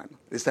encanta, hermano.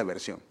 Esta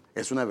versión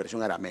es una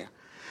versión aramea.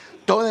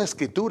 Toda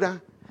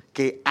escritura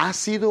que ha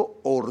sido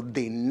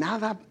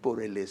ordenada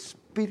por el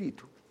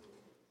Espíritu.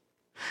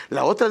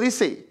 La otra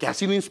dice que ha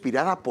sido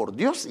inspirada por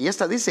Dios y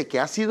esta dice que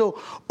ha sido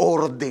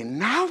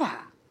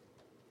ordenada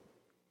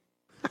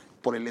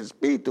por el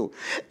Espíritu.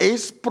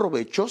 Es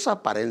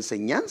provechosa para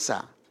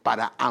enseñanza,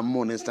 para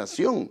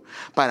amonestación,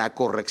 para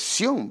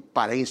corrección,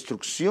 para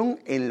instrucción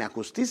en la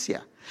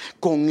justicia,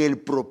 con el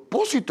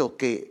propósito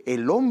que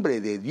el hombre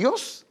de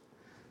Dios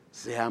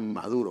sea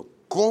maduro.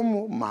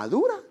 ¿Cómo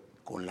madura?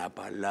 Con la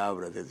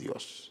palabra de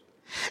Dios.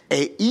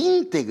 E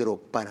íntegro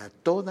para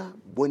toda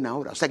buena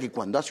obra. O sea que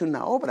cuando hace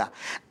una obra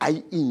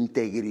hay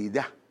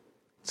integridad.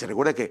 Se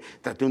recuerda que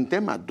traté un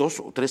tema, 2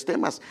 o 3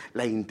 temas,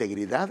 la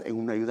integridad en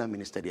una ayuda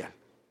ministerial.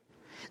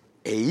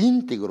 E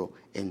íntegro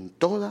en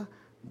toda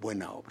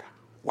buena obra.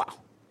 Wow.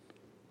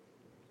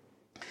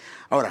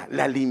 Ahora,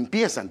 la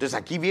limpieza. Entonces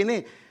aquí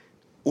viene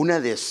una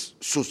de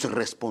sus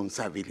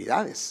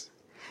responsabilidades.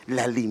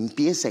 La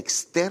limpieza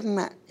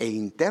externa e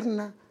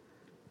interna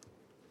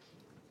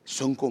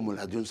son como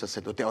las de un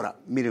sacerdote. Ahora,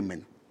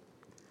 mírenme.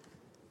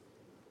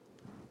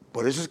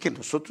 Por eso es que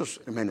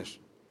nosotros, hermanos,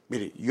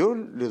 mire, yo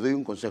le doy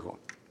un consejo.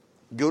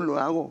 Yo lo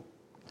hago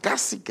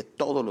casi que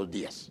todos los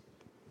días.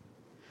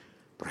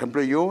 Por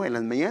ejemplo, yo en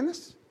las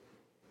mañanas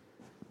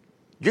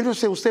Yo no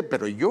sé usted,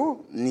 pero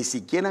yo ni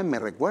siquiera me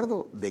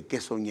recuerdo de qué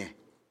soñé.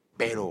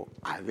 Pero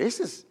a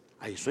veces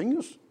hay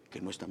sueños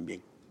que no están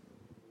bien.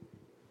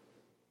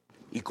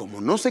 Y como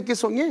no sé qué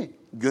soñé,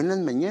 yo en las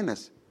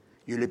mañanas,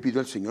 yo le pido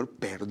al Señor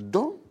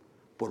perdón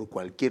por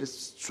cualquier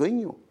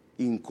sueño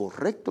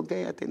incorrecto que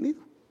haya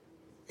tenido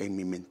en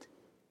mi mente.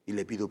 Y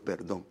le pido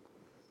perdón.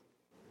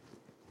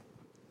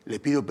 Le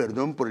pido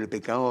perdón por el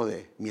pecado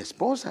de mi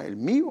esposa, el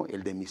mío,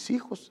 el de mis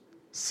hijos,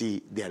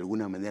 si de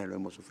alguna manera lo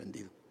hemos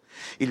ofendido.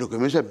 Y lo que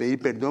me hace pedir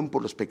perdón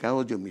por los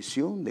pecados de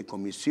omisión, de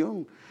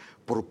comisión,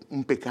 por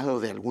un pecado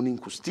de alguna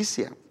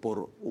injusticia,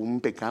 por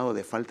un pecado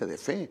de falta de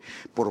fe,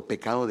 por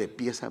pecado de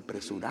pies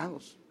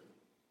apresurados.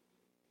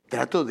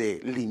 Trato de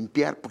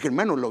limpiar, porque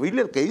hermano, la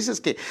Biblia lo que dice es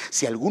que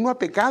si alguno ha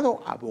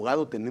pecado,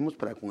 abogado tenemos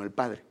para con el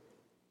Padre.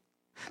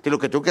 Entonces lo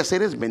que tengo que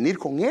hacer es venir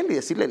con Él y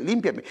decirle,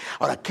 límpiame.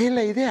 Ahora, ¿qué es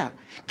la idea?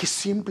 Que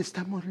siempre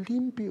estamos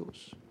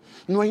limpios.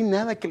 No hay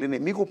nada que el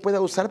enemigo pueda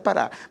usar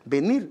para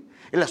venir.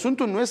 El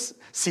asunto no es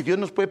si Dios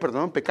nos puede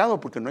perdonar un pecado,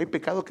 porque no hay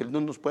pecado que Él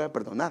no nos pueda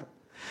perdonar,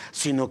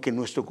 sino que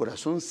nuestro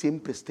corazón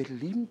siempre esté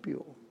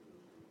limpio.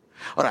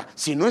 Ahora,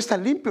 si no está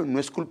limpio, no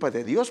es culpa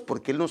de Dios,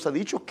 porque Él nos ha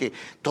dicho que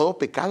todo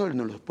pecado Él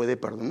nos lo puede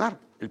perdonar.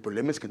 El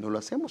problema es que no lo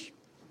hacemos.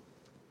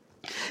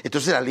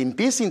 Entonces, la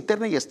limpieza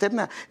interna y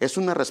externa es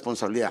una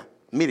responsabilidad.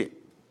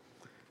 Mire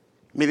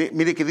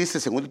que dice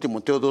 2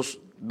 Timoteo 2,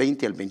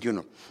 20 al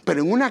 21.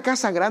 Pero en una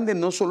casa grande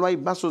no solo hay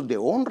vasos de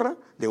honra,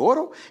 de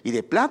oro y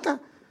de plata.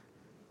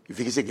 Y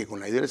fíjese que con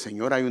la idea del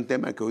Señor hay un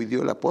tema que hoy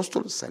dio el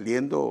apóstol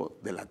saliendo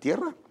de la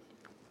tierra,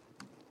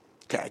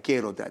 que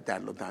quiero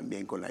tratarlo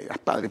también con la idea.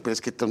 Padre, pero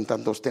es que son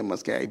tantos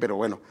temas que hay, pero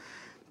bueno,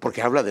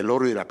 porque habla del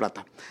oro y de la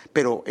plata.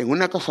 Pero en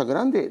una casa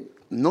grande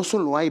no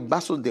solo hay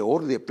vasos de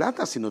oro y de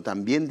plata, sino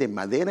también de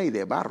madera y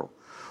de barro.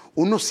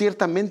 Unos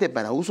ciertamente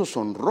para usos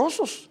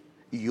honrosos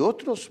y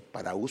otros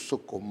para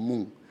uso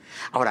común.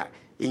 Ahora,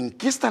 ¿en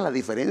qué está la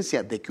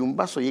diferencia de que un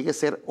vaso llegue a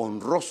ser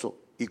honroso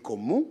y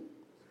común?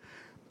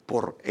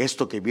 Por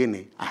esto que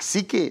viene.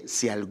 Así que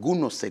si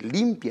alguno se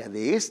limpia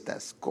de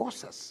estas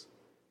cosas,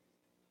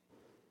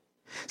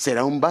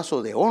 será un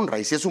vaso de honra.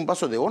 Y si es un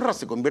vaso de honra,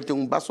 se convierte en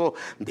un vaso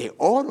de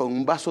oro,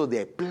 un vaso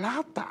de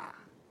plata,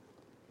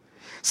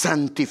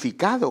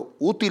 santificado,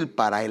 útil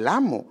para el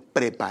amo,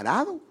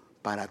 preparado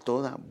para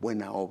toda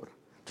buena obra.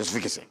 Entonces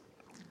fíjese,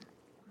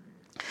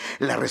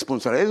 la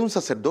responsabilidad de un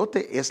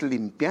sacerdote es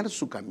limpiar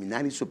su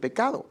caminar y su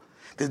pecado.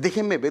 Entonces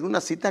déjenme ver una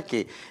cita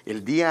que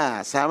el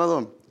día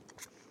sábado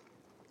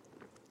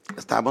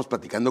estábamos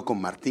platicando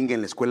con Martín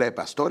en la escuela de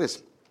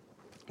pastores.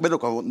 Bueno,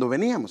 cuando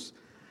veníamos,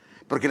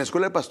 porque en la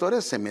escuela de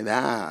pastores se me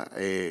da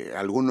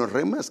algunos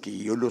remas que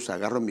yo los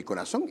agarro en mi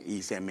corazón,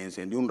 y se me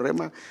encendió un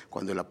rema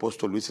cuando el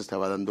apóstol Luis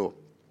estaba dando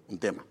un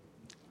tema.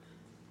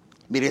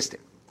 Mire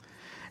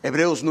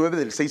Hebreos 9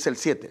 del 6 al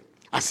 7.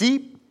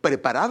 Así,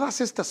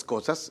 preparadas estas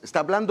cosas,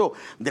 está hablando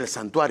del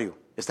santuario,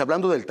 está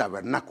hablando del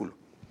tabernáculo.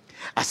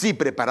 Así,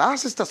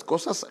 preparadas estas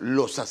cosas,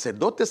 los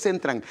sacerdotes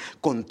entran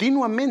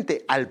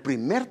continuamente al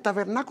primer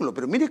tabernáculo.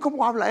 Pero mire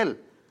cómo habla él.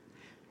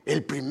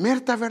 El primer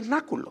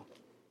tabernáculo.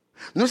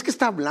 No es que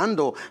está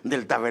hablando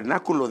del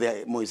tabernáculo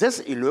de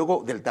Moisés y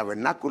luego del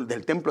tabernáculo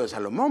del templo de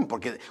Salomón,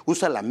 porque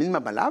usa la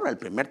misma palabra, el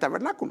primer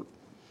tabernáculo,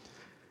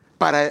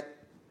 para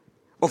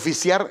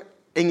oficiar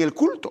en el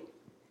culto.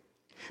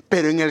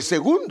 Pero en el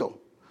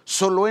segundo,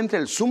 solo entra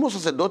el sumo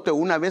sacerdote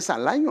una vez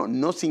al año,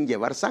 no sin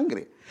llevar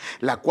sangre,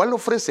 la cual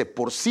ofrece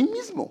por sí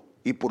mismo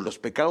y por los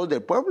pecados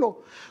del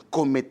pueblo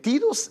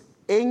cometidos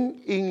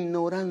en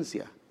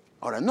ignorancia.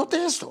 Ahora,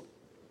 note esto.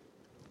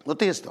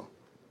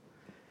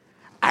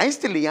 A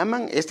le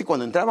llaman,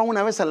 cuando entraba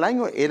una vez al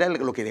año, era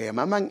lo que le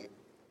llamaban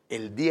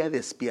el día de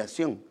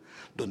expiación,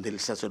 donde el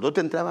sacerdote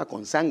entraba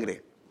con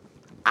sangre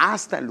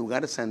hasta el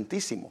lugar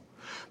santísimo.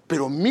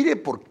 Pero mire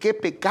por qué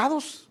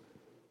pecados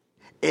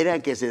era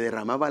que se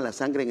derramaba la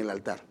sangre en el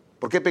altar.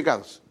 ¿Por qué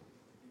pecados?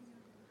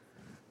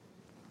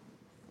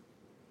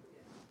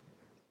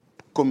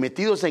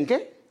 ¿Cometidos en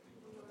qué?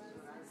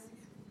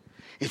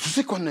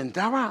 Entonces cuando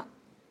entraba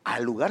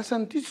al lugar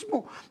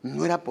santísimo,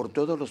 no era por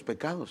todos los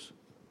pecados,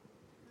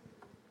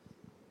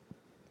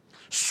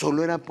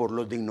 solo era por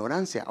los de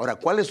ignorancia. Ahora,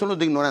 ¿cuáles son los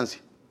de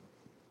ignorancia?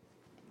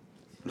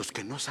 Los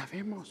que no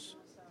sabemos.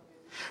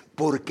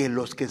 Porque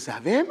los que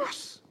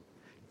sabemos,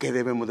 ¿qué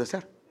debemos de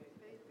hacer?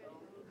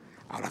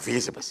 Ahora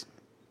fíjese pues.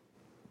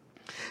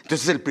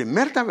 Entonces el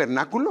primer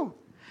tabernáculo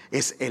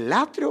es el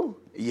atrio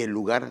y el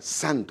lugar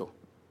santo.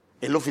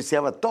 Él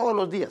oficiaba todos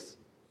los días.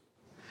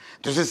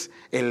 Entonces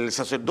el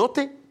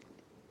sacerdote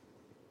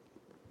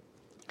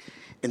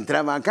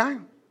entraba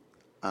acá.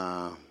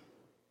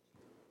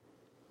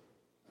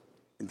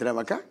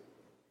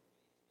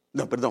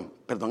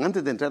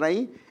 Antes de entrar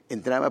ahí,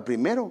 entraba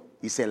primero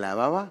y se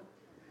lavaba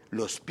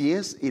los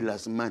pies y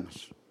las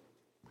manos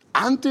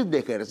antes de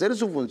ejercer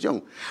su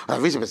función.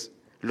 Ahora fíjese pues,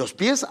 los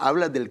pies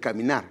habla del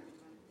caminar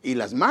y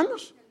las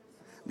manos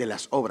de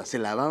las obras. Se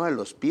lavaban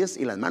los pies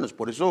y las manos.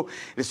 Por eso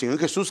el Señor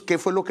Jesús, ¿qué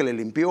fue lo que le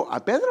limpió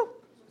a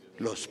Pedro?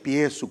 Los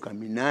pies, su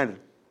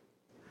caminar.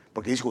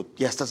 Porque dijo,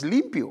 ya estás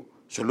limpio,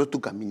 Solo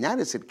tu caminar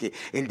es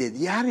el de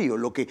diario,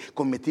 lo que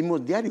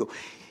cometimos diario.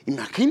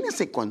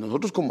 Imagínense cuando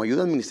nosotros como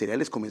ayudas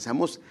ministeriales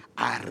comenzamos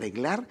a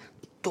arreglar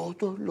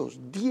todos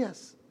los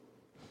días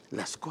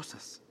las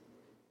cosas.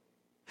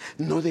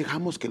 No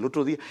dejamos que el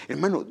otro día,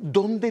 hermano,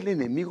 ¿dónde el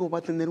enemigo va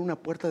a tener una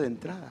puerta de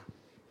entrada?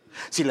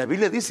 Si la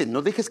Biblia dice,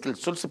 no dejes que el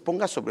sol se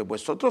ponga sobre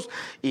vosotros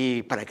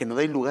y para que no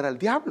deis lugar al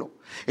diablo.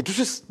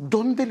 Entonces,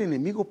 ¿dónde el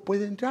enemigo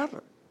puede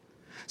entrar?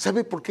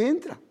 ¿Sabe por qué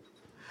entra?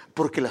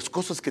 Porque las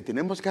cosas que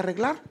tenemos que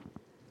arreglar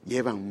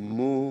llevan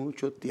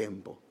mucho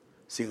tiempo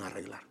sin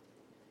arreglar.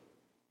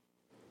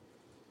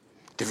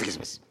 Te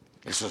fijas,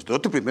 el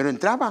sacerdote primero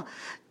entraba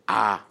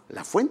a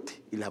la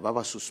fuente y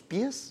lavaba sus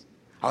pies.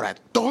 Ahora,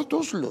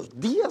 todos los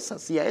días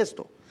hacía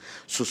esto,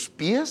 sus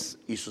pies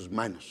y sus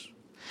manos.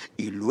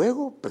 Y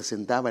luego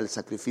presentaba el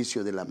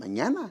sacrificio de la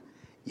mañana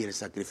y el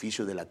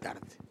sacrificio de la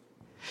tarde.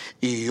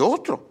 Y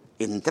otro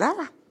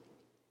entraba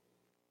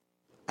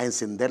a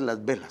encender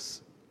las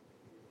velas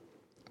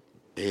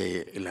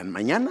en la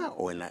mañana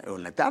o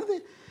en la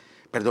tarde,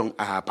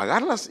 a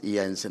apagarlas y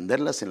a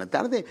encenderlas en la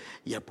tarde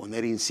y a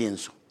poner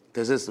incienso.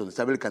 Entonces, donde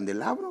estaba el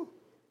candelabro,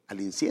 al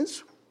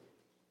incienso.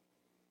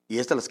 Y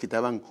estas las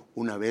quitaban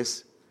una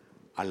vez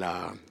a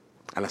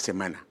la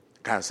semana,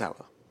 cada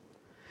sábado.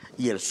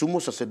 Y el sumo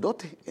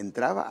sacerdote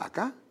entraba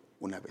acá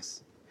una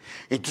vez.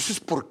 Entonces,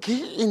 ¿por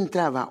qué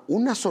entraba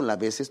una sola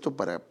vez? Esto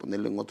para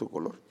ponerlo en otro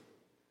color.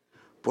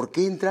 ¿Por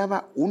qué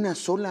entraba una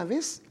sola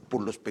vez?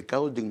 Por los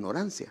pecados de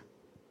ignorancia.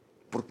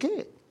 ¿Por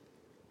qué?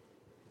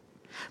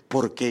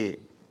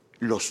 Porque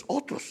los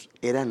otros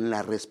eran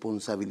la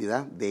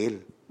responsabilidad de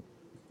él.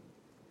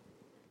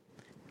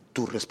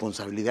 Tu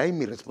responsabilidad y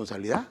mi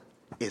responsabilidad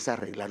es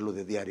arreglarlo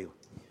de diario.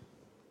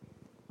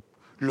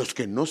 Los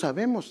que no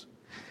sabemos,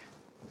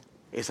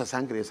 esa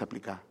sangre es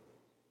aplicada.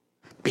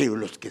 Pero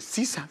los que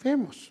sí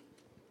sabemos,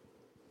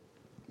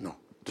 no.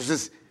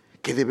 Entonces,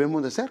 ¿qué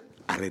debemos de hacer?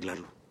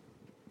 Arreglarlo.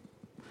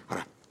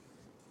 Ahora,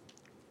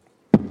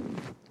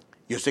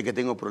 yo sé que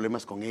tengo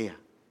problemas con ella.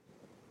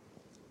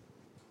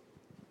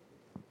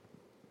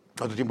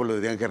 ¿Cuánto tiempo lo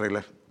tendrían que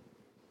arreglar?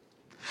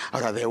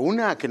 Ahora, de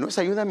una que no es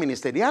ayuda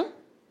ministerial,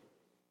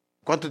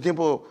 ¿cuánto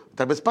tiempo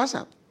tal vez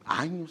pasa?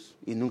 Años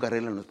y nunca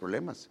arreglan los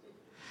problemas.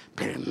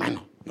 Pero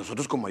hermano,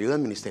 nosotros como ayudas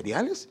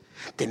ministeriales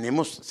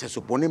tenemos, se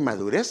supone,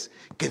 madurez.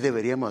 ¿Qué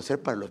deberíamos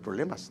hacer para los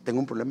problemas? Tengo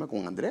un problema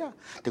con Andrea,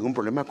 tengo un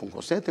problema con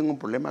José, tengo un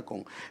problema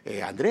con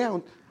Andrea.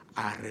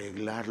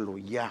 Arreglarlo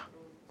ya.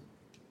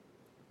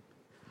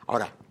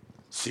 Ahora,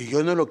 si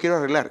yo no lo quiero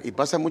arreglar y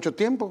pasa mucho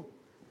tiempo,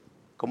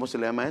 ¿cómo se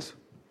le llama eso?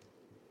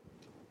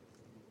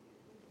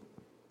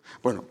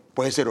 Bueno,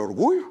 puede ser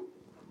orgullo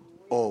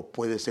o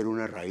puede ser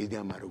una raíz de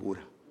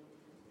amargura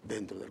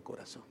dentro del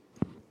corazón.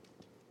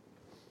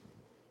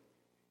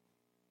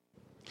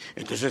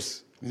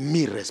 Entonces,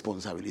 mi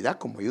responsabilidad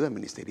como ayuda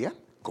ministerial,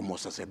 como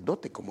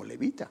sacerdote, como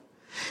levita,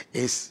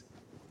 es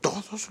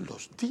todos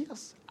los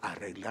días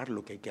arreglar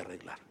lo que hay que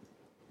arreglar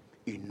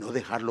y no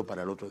dejarlo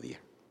para el otro día.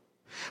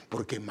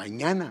 Porque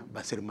mañana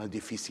va a ser más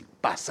difícil,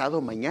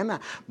 pasado mañana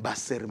va a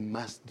ser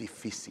más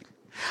difícil.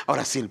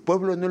 Ahora, si el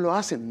pueblo no lo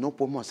hace, no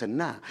podemos hacer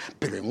nada.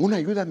 Pero en una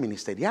ayuda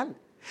ministerial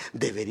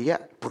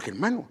debería, porque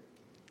hermano,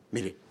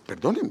 mire,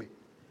 perdónenme,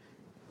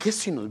 ¿qué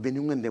si nos viene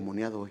un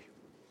endemoniado hoy?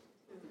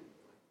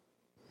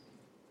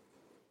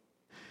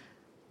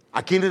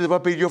 ¿A quién les va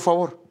a pedir yo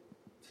favor?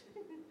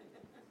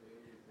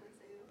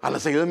 A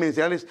las ayudas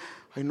ministeriales.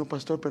 Ay, no,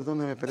 pastor,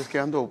 perdóneme, pero es que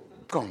ando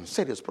con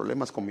serios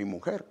problemas con mi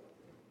mujer.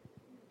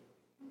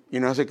 Y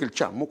no hace que el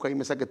chamuco ahí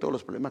me saque todos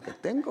los problemas que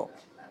tengo.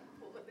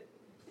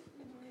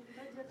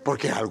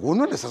 Porque a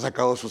algunos les ha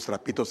sacado sus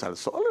trapitos al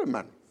sol,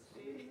 hermano.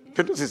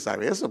 Yo no sé si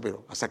sabe eso,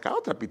 pero ha sacado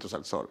trapitos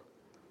al sol.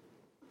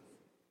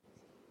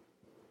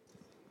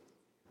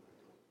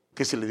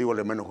 ¿Qué si le digo al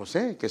hermano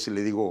José? ¿Qué si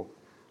le digo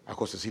a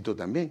Josecito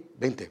también?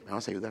 Vente, me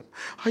vas a ayudar.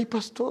 Ay,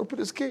 pastor,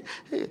 pero es que...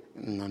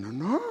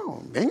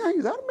 No, ven a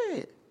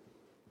ayudarme.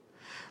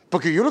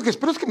 Porque yo lo que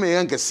espero es que me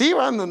digan que sí,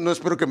 ¿va? No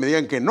espero que me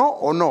digan que no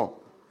o no.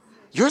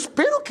 Yo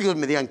espero que ellos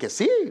me digan que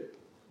sí.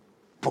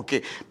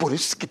 Porque por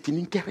eso es que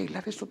tienen que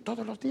arreglar eso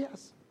todos los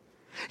días.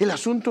 El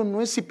asunto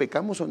no es si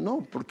pecamos o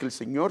no, porque el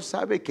Señor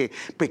sabe que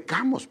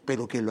pecamos,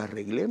 pero que lo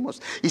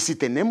arreglemos. Y si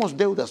tenemos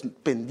deudas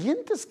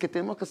pendientes, ¿qué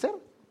tenemos que hacer?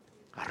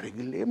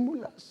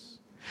 Arreglémoslas.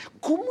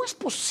 ¿Cómo es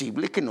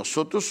posible que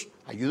nosotros,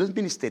 ayudas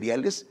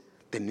ministeriales,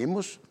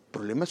 tenemos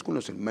problemas con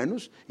los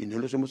hermanos y no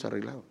los hemos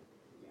arreglado?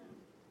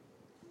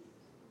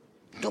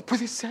 No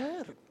puede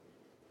ser.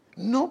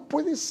 No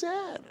puede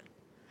ser.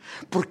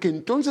 Porque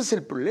entonces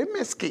el problema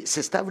es que se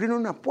está abriendo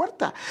una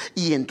puerta.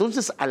 Y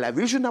entonces al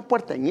abrirse una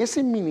puerta en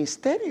ese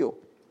ministerio,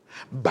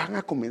 van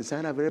a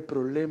comenzar a haber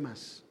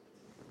problemas.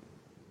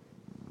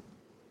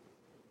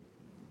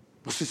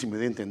 No sé si me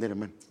doy a entender,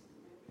 hermano.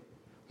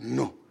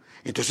 No.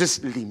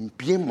 Entonces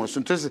limpiemos.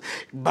 Entonces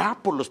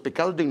va por los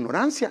pecados de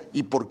ignorancia.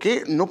 ¿Y por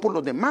qué? No por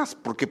los demás.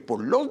 Porque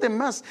por los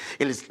demás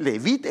el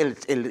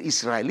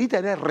israelita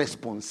era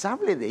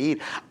responsable de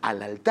ir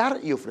al altar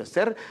y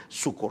ofrecer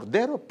su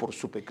cordero por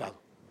su pecado.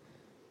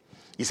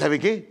 ¿Y sabe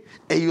qué?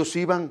 Ellos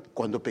iban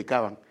cuando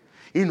pecaban.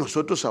 Y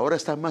nosotros ahora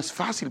está más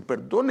fácil,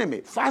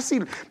 perdóneme,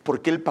 fácil,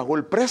 porque Él pagó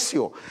el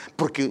precio.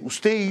 Porque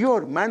usted y yo,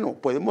 hermano,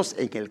 podemos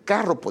en el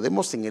carro,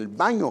 podemos en el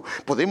baño,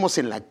 podemos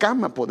en la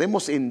cama,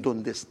 podemos en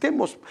donde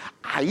estemos,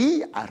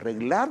 ahí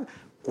arreglar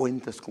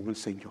cuentas con el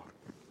Señor.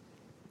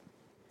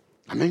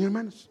 Amén,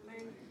 hermanos.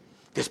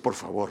 Entonces, por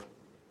favor,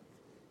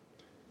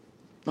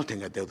 no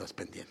tenga deudas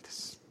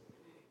pendientes.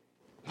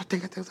 No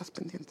tenga deudas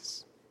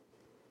pendientes.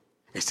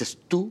 Esa es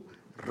tu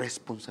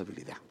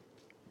responsabilidad.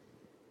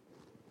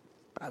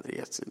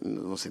 Padre,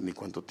 no sé ni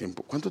cuánto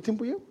tiempo. ¿Cuánto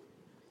tiempo llevo?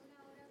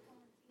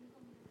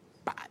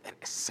 Padre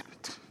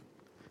Santo.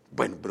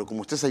 Bueno, pero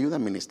como usted es ayuda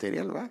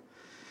ministerial, ¿va?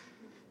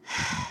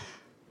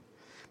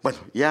 Bueno,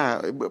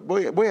 ya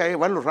voy a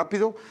llevarlo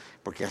rápido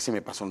porque ya se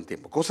me pasó un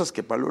tiempo. Cosas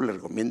que Pablo le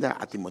recomienda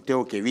a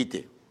Timoteo que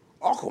evite.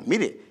 Ojo,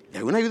 mire,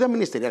 hay una ayuda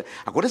ministerial.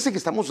 Acuérdense que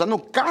estamos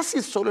usando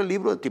casi solo el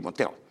libro de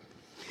Timoteo.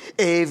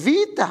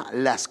 Evita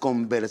las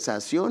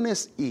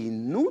conversaciones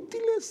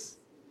inútiles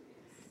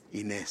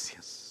y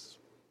necias.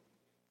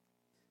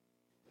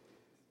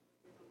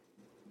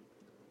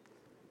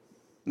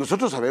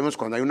 Nosotros sabemos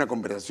cuando hay una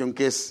conversación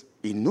que es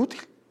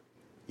inútil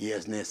y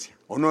es necia.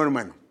 ¿O no,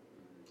 hermano?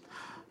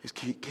 Es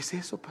que, ¿qué es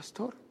eso,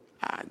 pastor?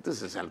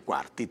 Entonces al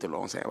cuartito lo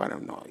vamos a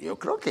llevar. No, yo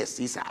creo que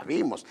sí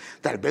sabemos.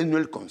 Tal vez no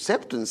el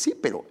concepto en sí,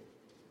 pero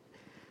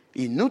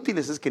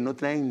inútiles es que no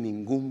traen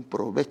ningún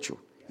provecho.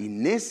 Y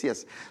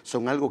necias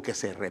son algo que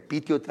se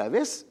repite otra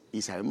vez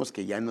y sabemos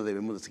que ya no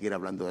debemos de seguir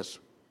hablando de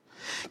eso.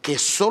 Que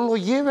solo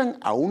llevan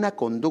a una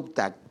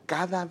conducta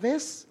cada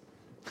vez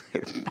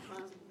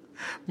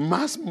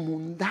más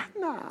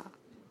mundana.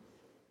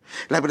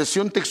 La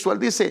versión textual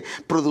dice,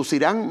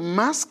 producirán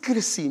más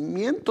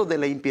crecimiento de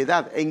la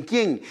impiedad. ¿En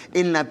quién?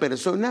 En la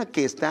persona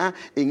que está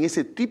en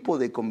ese tipo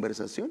de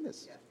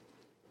conversaciones.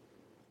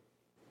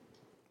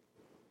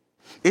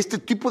 Este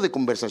tipo de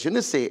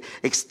conversaciones se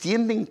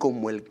extienden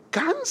como el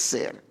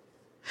cáncer,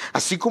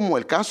 así como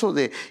el caso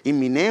de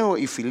Himeneo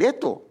y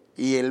Fileto.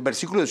 Y el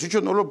versículo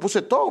 18 no lo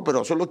puse todo,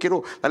 pero solo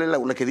quiero darle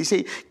la que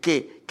dice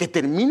que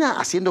termina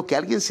haciendo que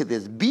alguien se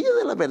desvíe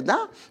de la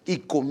verdad y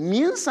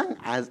comienzan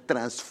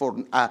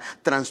a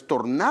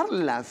trastornar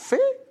la fe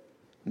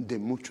de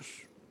muchos.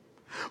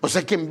 O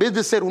sea que en vez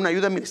de ser una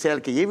ayuda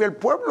ministerial que lleve al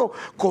pueblo,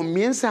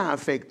 comienza a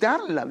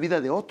afectar la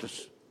vida de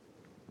otros.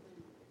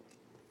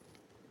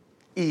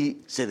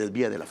 Y se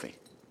desvía de la fe.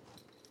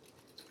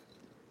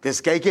 Entonces,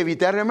 ¿qué hay que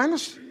evitar,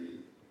 hermanos?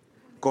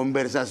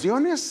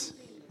 Conversaciones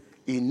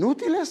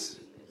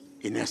inútiles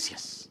y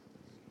necias.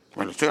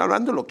 Bueno, estoy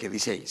hablando de lo que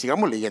dice ahí.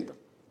 Sigamos leyendo.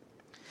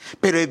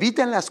 Pero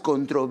evitan las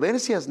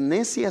controversias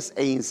necias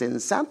e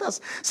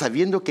insensatas,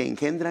 sabiendo que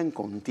engendran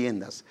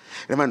contiendas.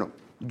 Hermano,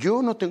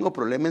 yo no tengo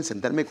problema en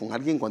sentarme con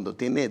alguien cuando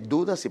tiene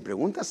dudas y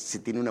preguntas, si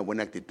tiene una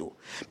buena actitud.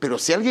 Pero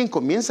si alguien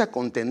comienza a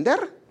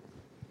contender,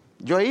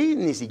 yo ahí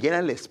ni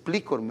siquiera le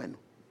explico, hermano.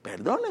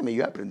 Perdóname,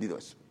 yo he aprendido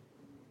eso.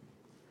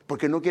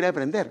 Porque no quiere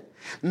aprender.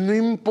 No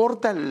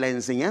importa la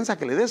enseñanza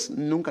que le des,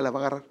 nunca la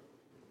va a agarrar.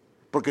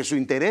 Porque su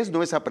interés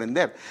no es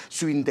aprender.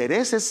 Su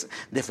interés es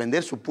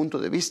defender su punto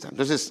de vista.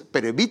 Entonces,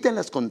 pero eviten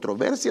las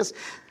controversias.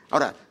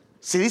 Ahora,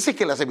 si dice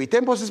que las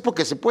evitemos es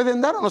porque se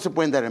pueden dar o no se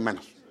pueden dar,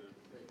 hermanos.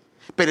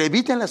 Pero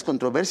eviten las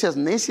controversias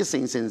necias e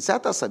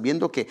insensatas,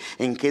 sabiendo que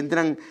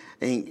engendran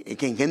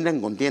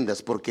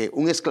contiendas, porque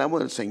un esclavo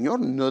del Señor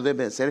no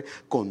debe ser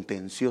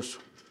contencioso,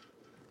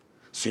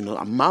 sino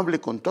amable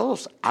con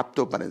todos,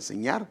 apto para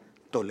enseñar,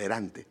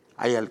 tolerante.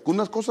 Hay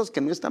algunas cosas que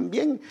no están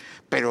bien,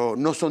 pero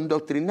no son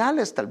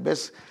doctrinales. Tal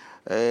vez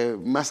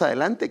más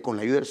adelante, con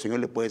la ayuda del Señor,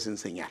 le puedes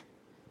enseñar.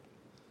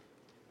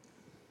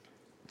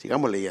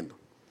 Sigamos leyendo.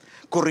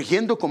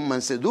 Corrigiendo con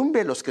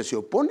mansedumbre a los que se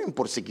oponen,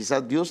 por si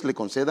quizás Dios le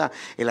conceda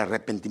el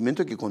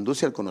arrepentimiento que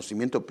conduce al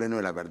conocimiento pleno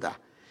de la verdad,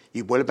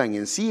 y vuelvan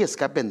en sí,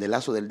 escapen del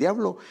lazo del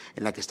diablo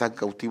en la que están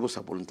cautivos a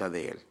voluntad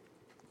de él.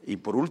 Y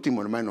por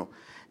último, hermano,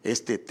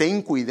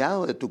 ten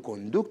cuidado de tu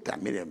conducta.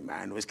 Mire,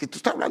 hermano, es que tú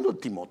estás hablando de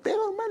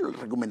Timoteo, hermano,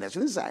 las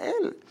recomendaciones a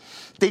él.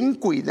 Ten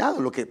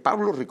cuidado, lo que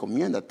Pablo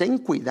recomienda, ten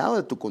cuidado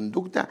de tu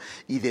conducta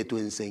y de tu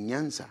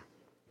enseñanza.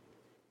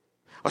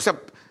 O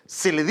sea,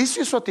 si le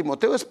dice eso a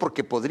Timoteo es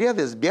porque podría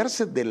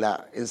desviarse de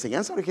la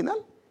enseñanza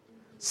original.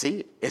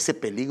 Sí, ese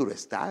peligro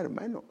está,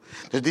 hermano.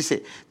 Entonces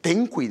dice,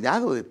 ten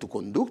cuidado de tu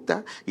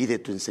conducta y de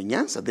tu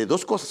enseñanza, de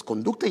dos cosas,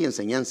 conducta y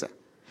enseñanza.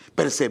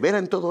 Persevera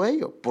en todo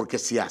ello, porque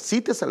si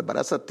así te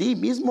salvarás a ti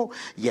mismo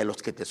y a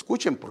los que te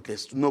escuchen, porque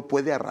no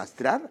puede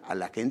arrastrar a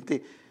la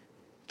gente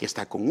que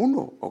está con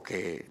uno o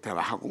que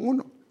trabaja con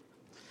uno.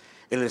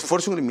 El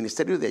esfuerzo en el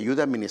ministerio de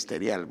ayuda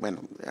ministerial.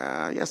 Bueno,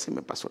 ya se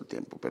me pasó el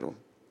tiempo, pero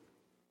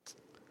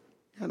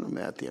ya no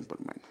me da tiempo,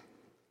 hermano.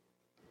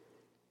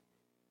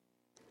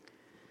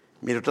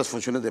 Mira otras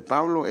funciones de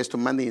Pablo. Esto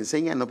manda y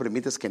enseña. No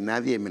permitas que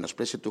nadie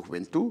menosprecie tu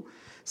juventud.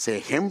 Sé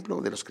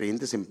ejemplo de los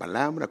creyentes en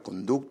palabra,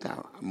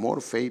 conducta,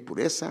 amor, fe y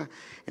pureza.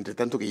 Entre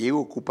tanto que llego,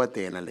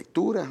 ocúpate en la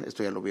lectura.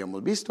 Esto ya lo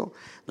habíamos visto.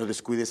 No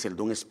descuides el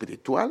don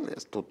espiritual.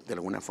 Esto de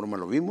alguna forma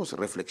lo vimos.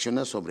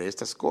 Reflexiona sobre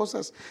estas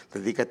cosas.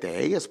 Dedícate a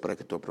ellas para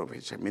que tu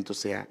aprovechamiento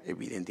sea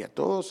evidente a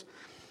todos.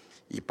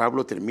 Y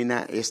Pablo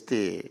termina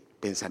este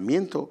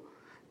pensamiento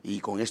Y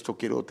con esto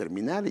quiero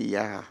terminar y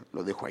ya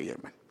lo dejo ahí,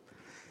 hermano,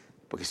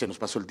 porque se nos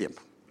pasó el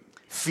tiempo.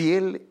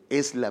 Fiel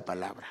es la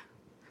palabra.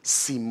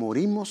 Si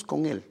morimos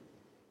con Él,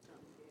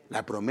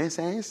 la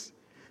promesa es,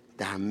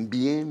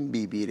 también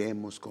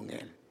viviremos con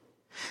Él.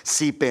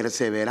 Si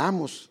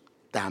perseveramos,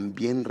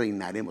 también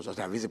reinaremos. O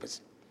sea, dice,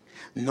 pues,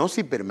 no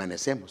si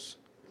permanecemos.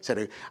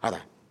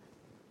 Ahora,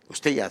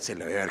 usted ya se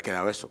le debe haber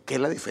quedado eso. ¿Qué es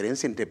la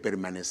diferencia entre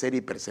permanecer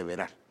y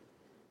perseverar?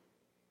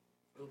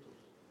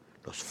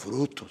 Los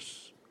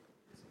frutos.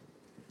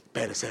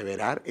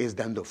 Perseverar es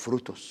dando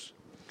frutos.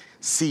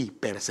 Si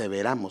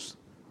perseveramos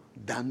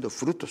dando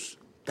frutos,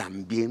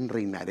 también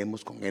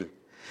reinaremos con Él.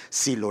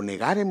 Si lo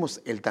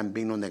negáremos, Él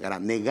también nos negará.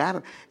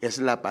 Negar es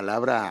la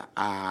palabra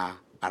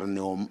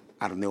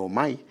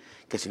arneomai,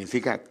 que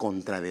significa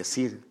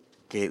contradecir,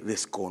 que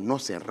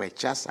desconoce,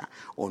 rechaza,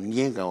 o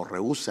niega, o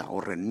rehúsa, o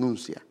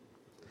renuncia.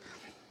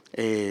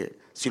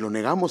 Si lo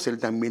negamos, Él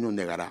también nos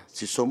negará.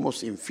 Si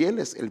somos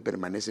infieles, Él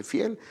permanece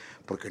fiel,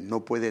 porque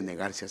no puede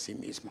negarse a sí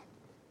mismo.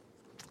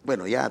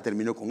 Bueno, ya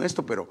termino con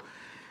esto, pero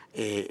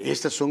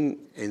estas son,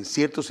 en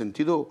cierto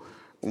sentido,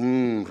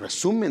 un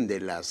resumen de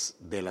las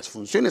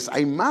funciones.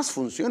 Hay más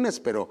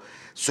funciones, pero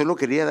solo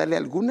quería darle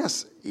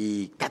algunas,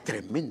 y está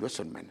tremendo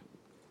eso, hermano,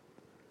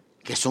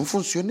 que son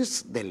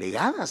funciones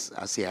delegadas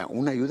hacia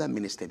una ayuda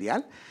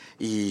ministerial.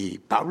 Y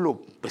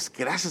Pablo, pues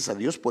gracias a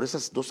Dios por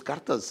esas 2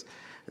 cartas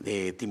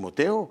de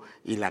Timoteo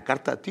y la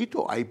carta a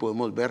Tito, ahí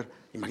podemos ver.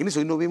 Imagínense,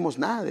 hoy no vimos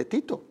nada de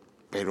Tito,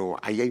 pero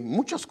ahí hay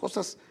muchas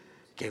cosas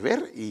que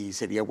ver y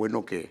sería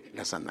bueno que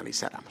las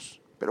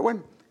analizáramos. Pero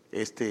bueno,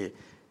 en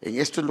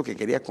esto es lo que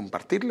quería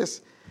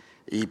compartirles,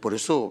 y por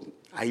eso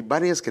hay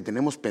varias que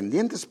tenemos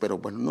pendientes, pero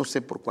bueno, no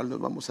sé por cuál nos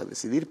vamos a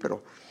decidir,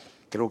 pero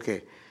creo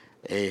que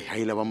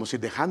ahí la vamos a ir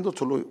dejando.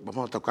 Solo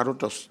vamos a tocar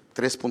otros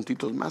 3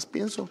 puntitos más,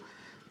 pienso,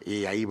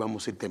 y ahí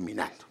vamos a ir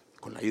terminando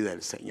con la ayuda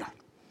del Señor.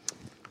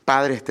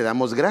 Padre, te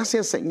damos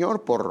gracias,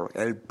 Señor, por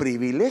el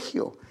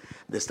privilegio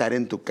de estar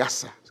en tu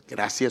casa.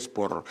 Gracias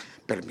por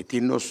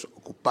permitirnos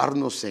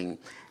ocuparnos en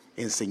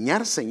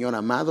enseñar, Señor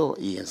amado,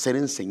 y en ser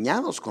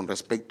enseñados con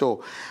respecto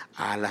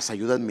a las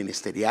ayudas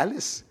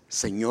ministeriales.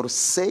 Señor,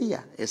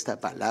 sella esta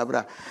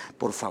palabra,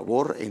 por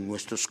favor, en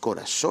nuestros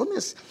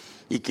corazones,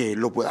 y que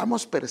lo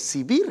podamos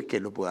percibir, que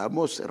lo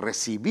podamos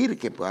recibir,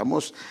 que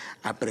podamos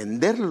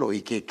aprenderlo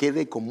y que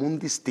quede como un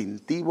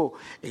distintivo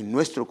en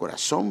nuestro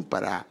corazón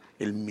para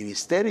el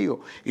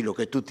ministerio y lo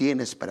que tú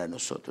tienes para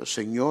nosotros.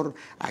 Señor,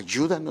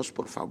 ayúdanos,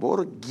 por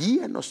favor,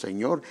 guíanos,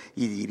 Señor,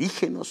 y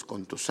dirígenos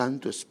con tu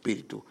Santo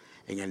Espíritu.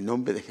 En el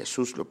nombre de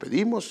Jesús lo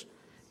pedimos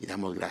y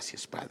damos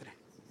gracias, Padre.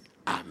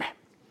 Amén.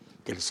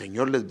 Que el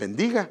Señor les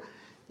bendiga,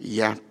 y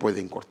ya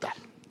pueden cortar.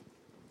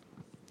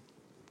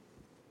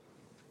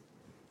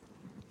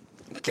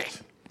 Ok,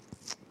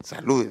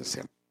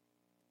 salúdense.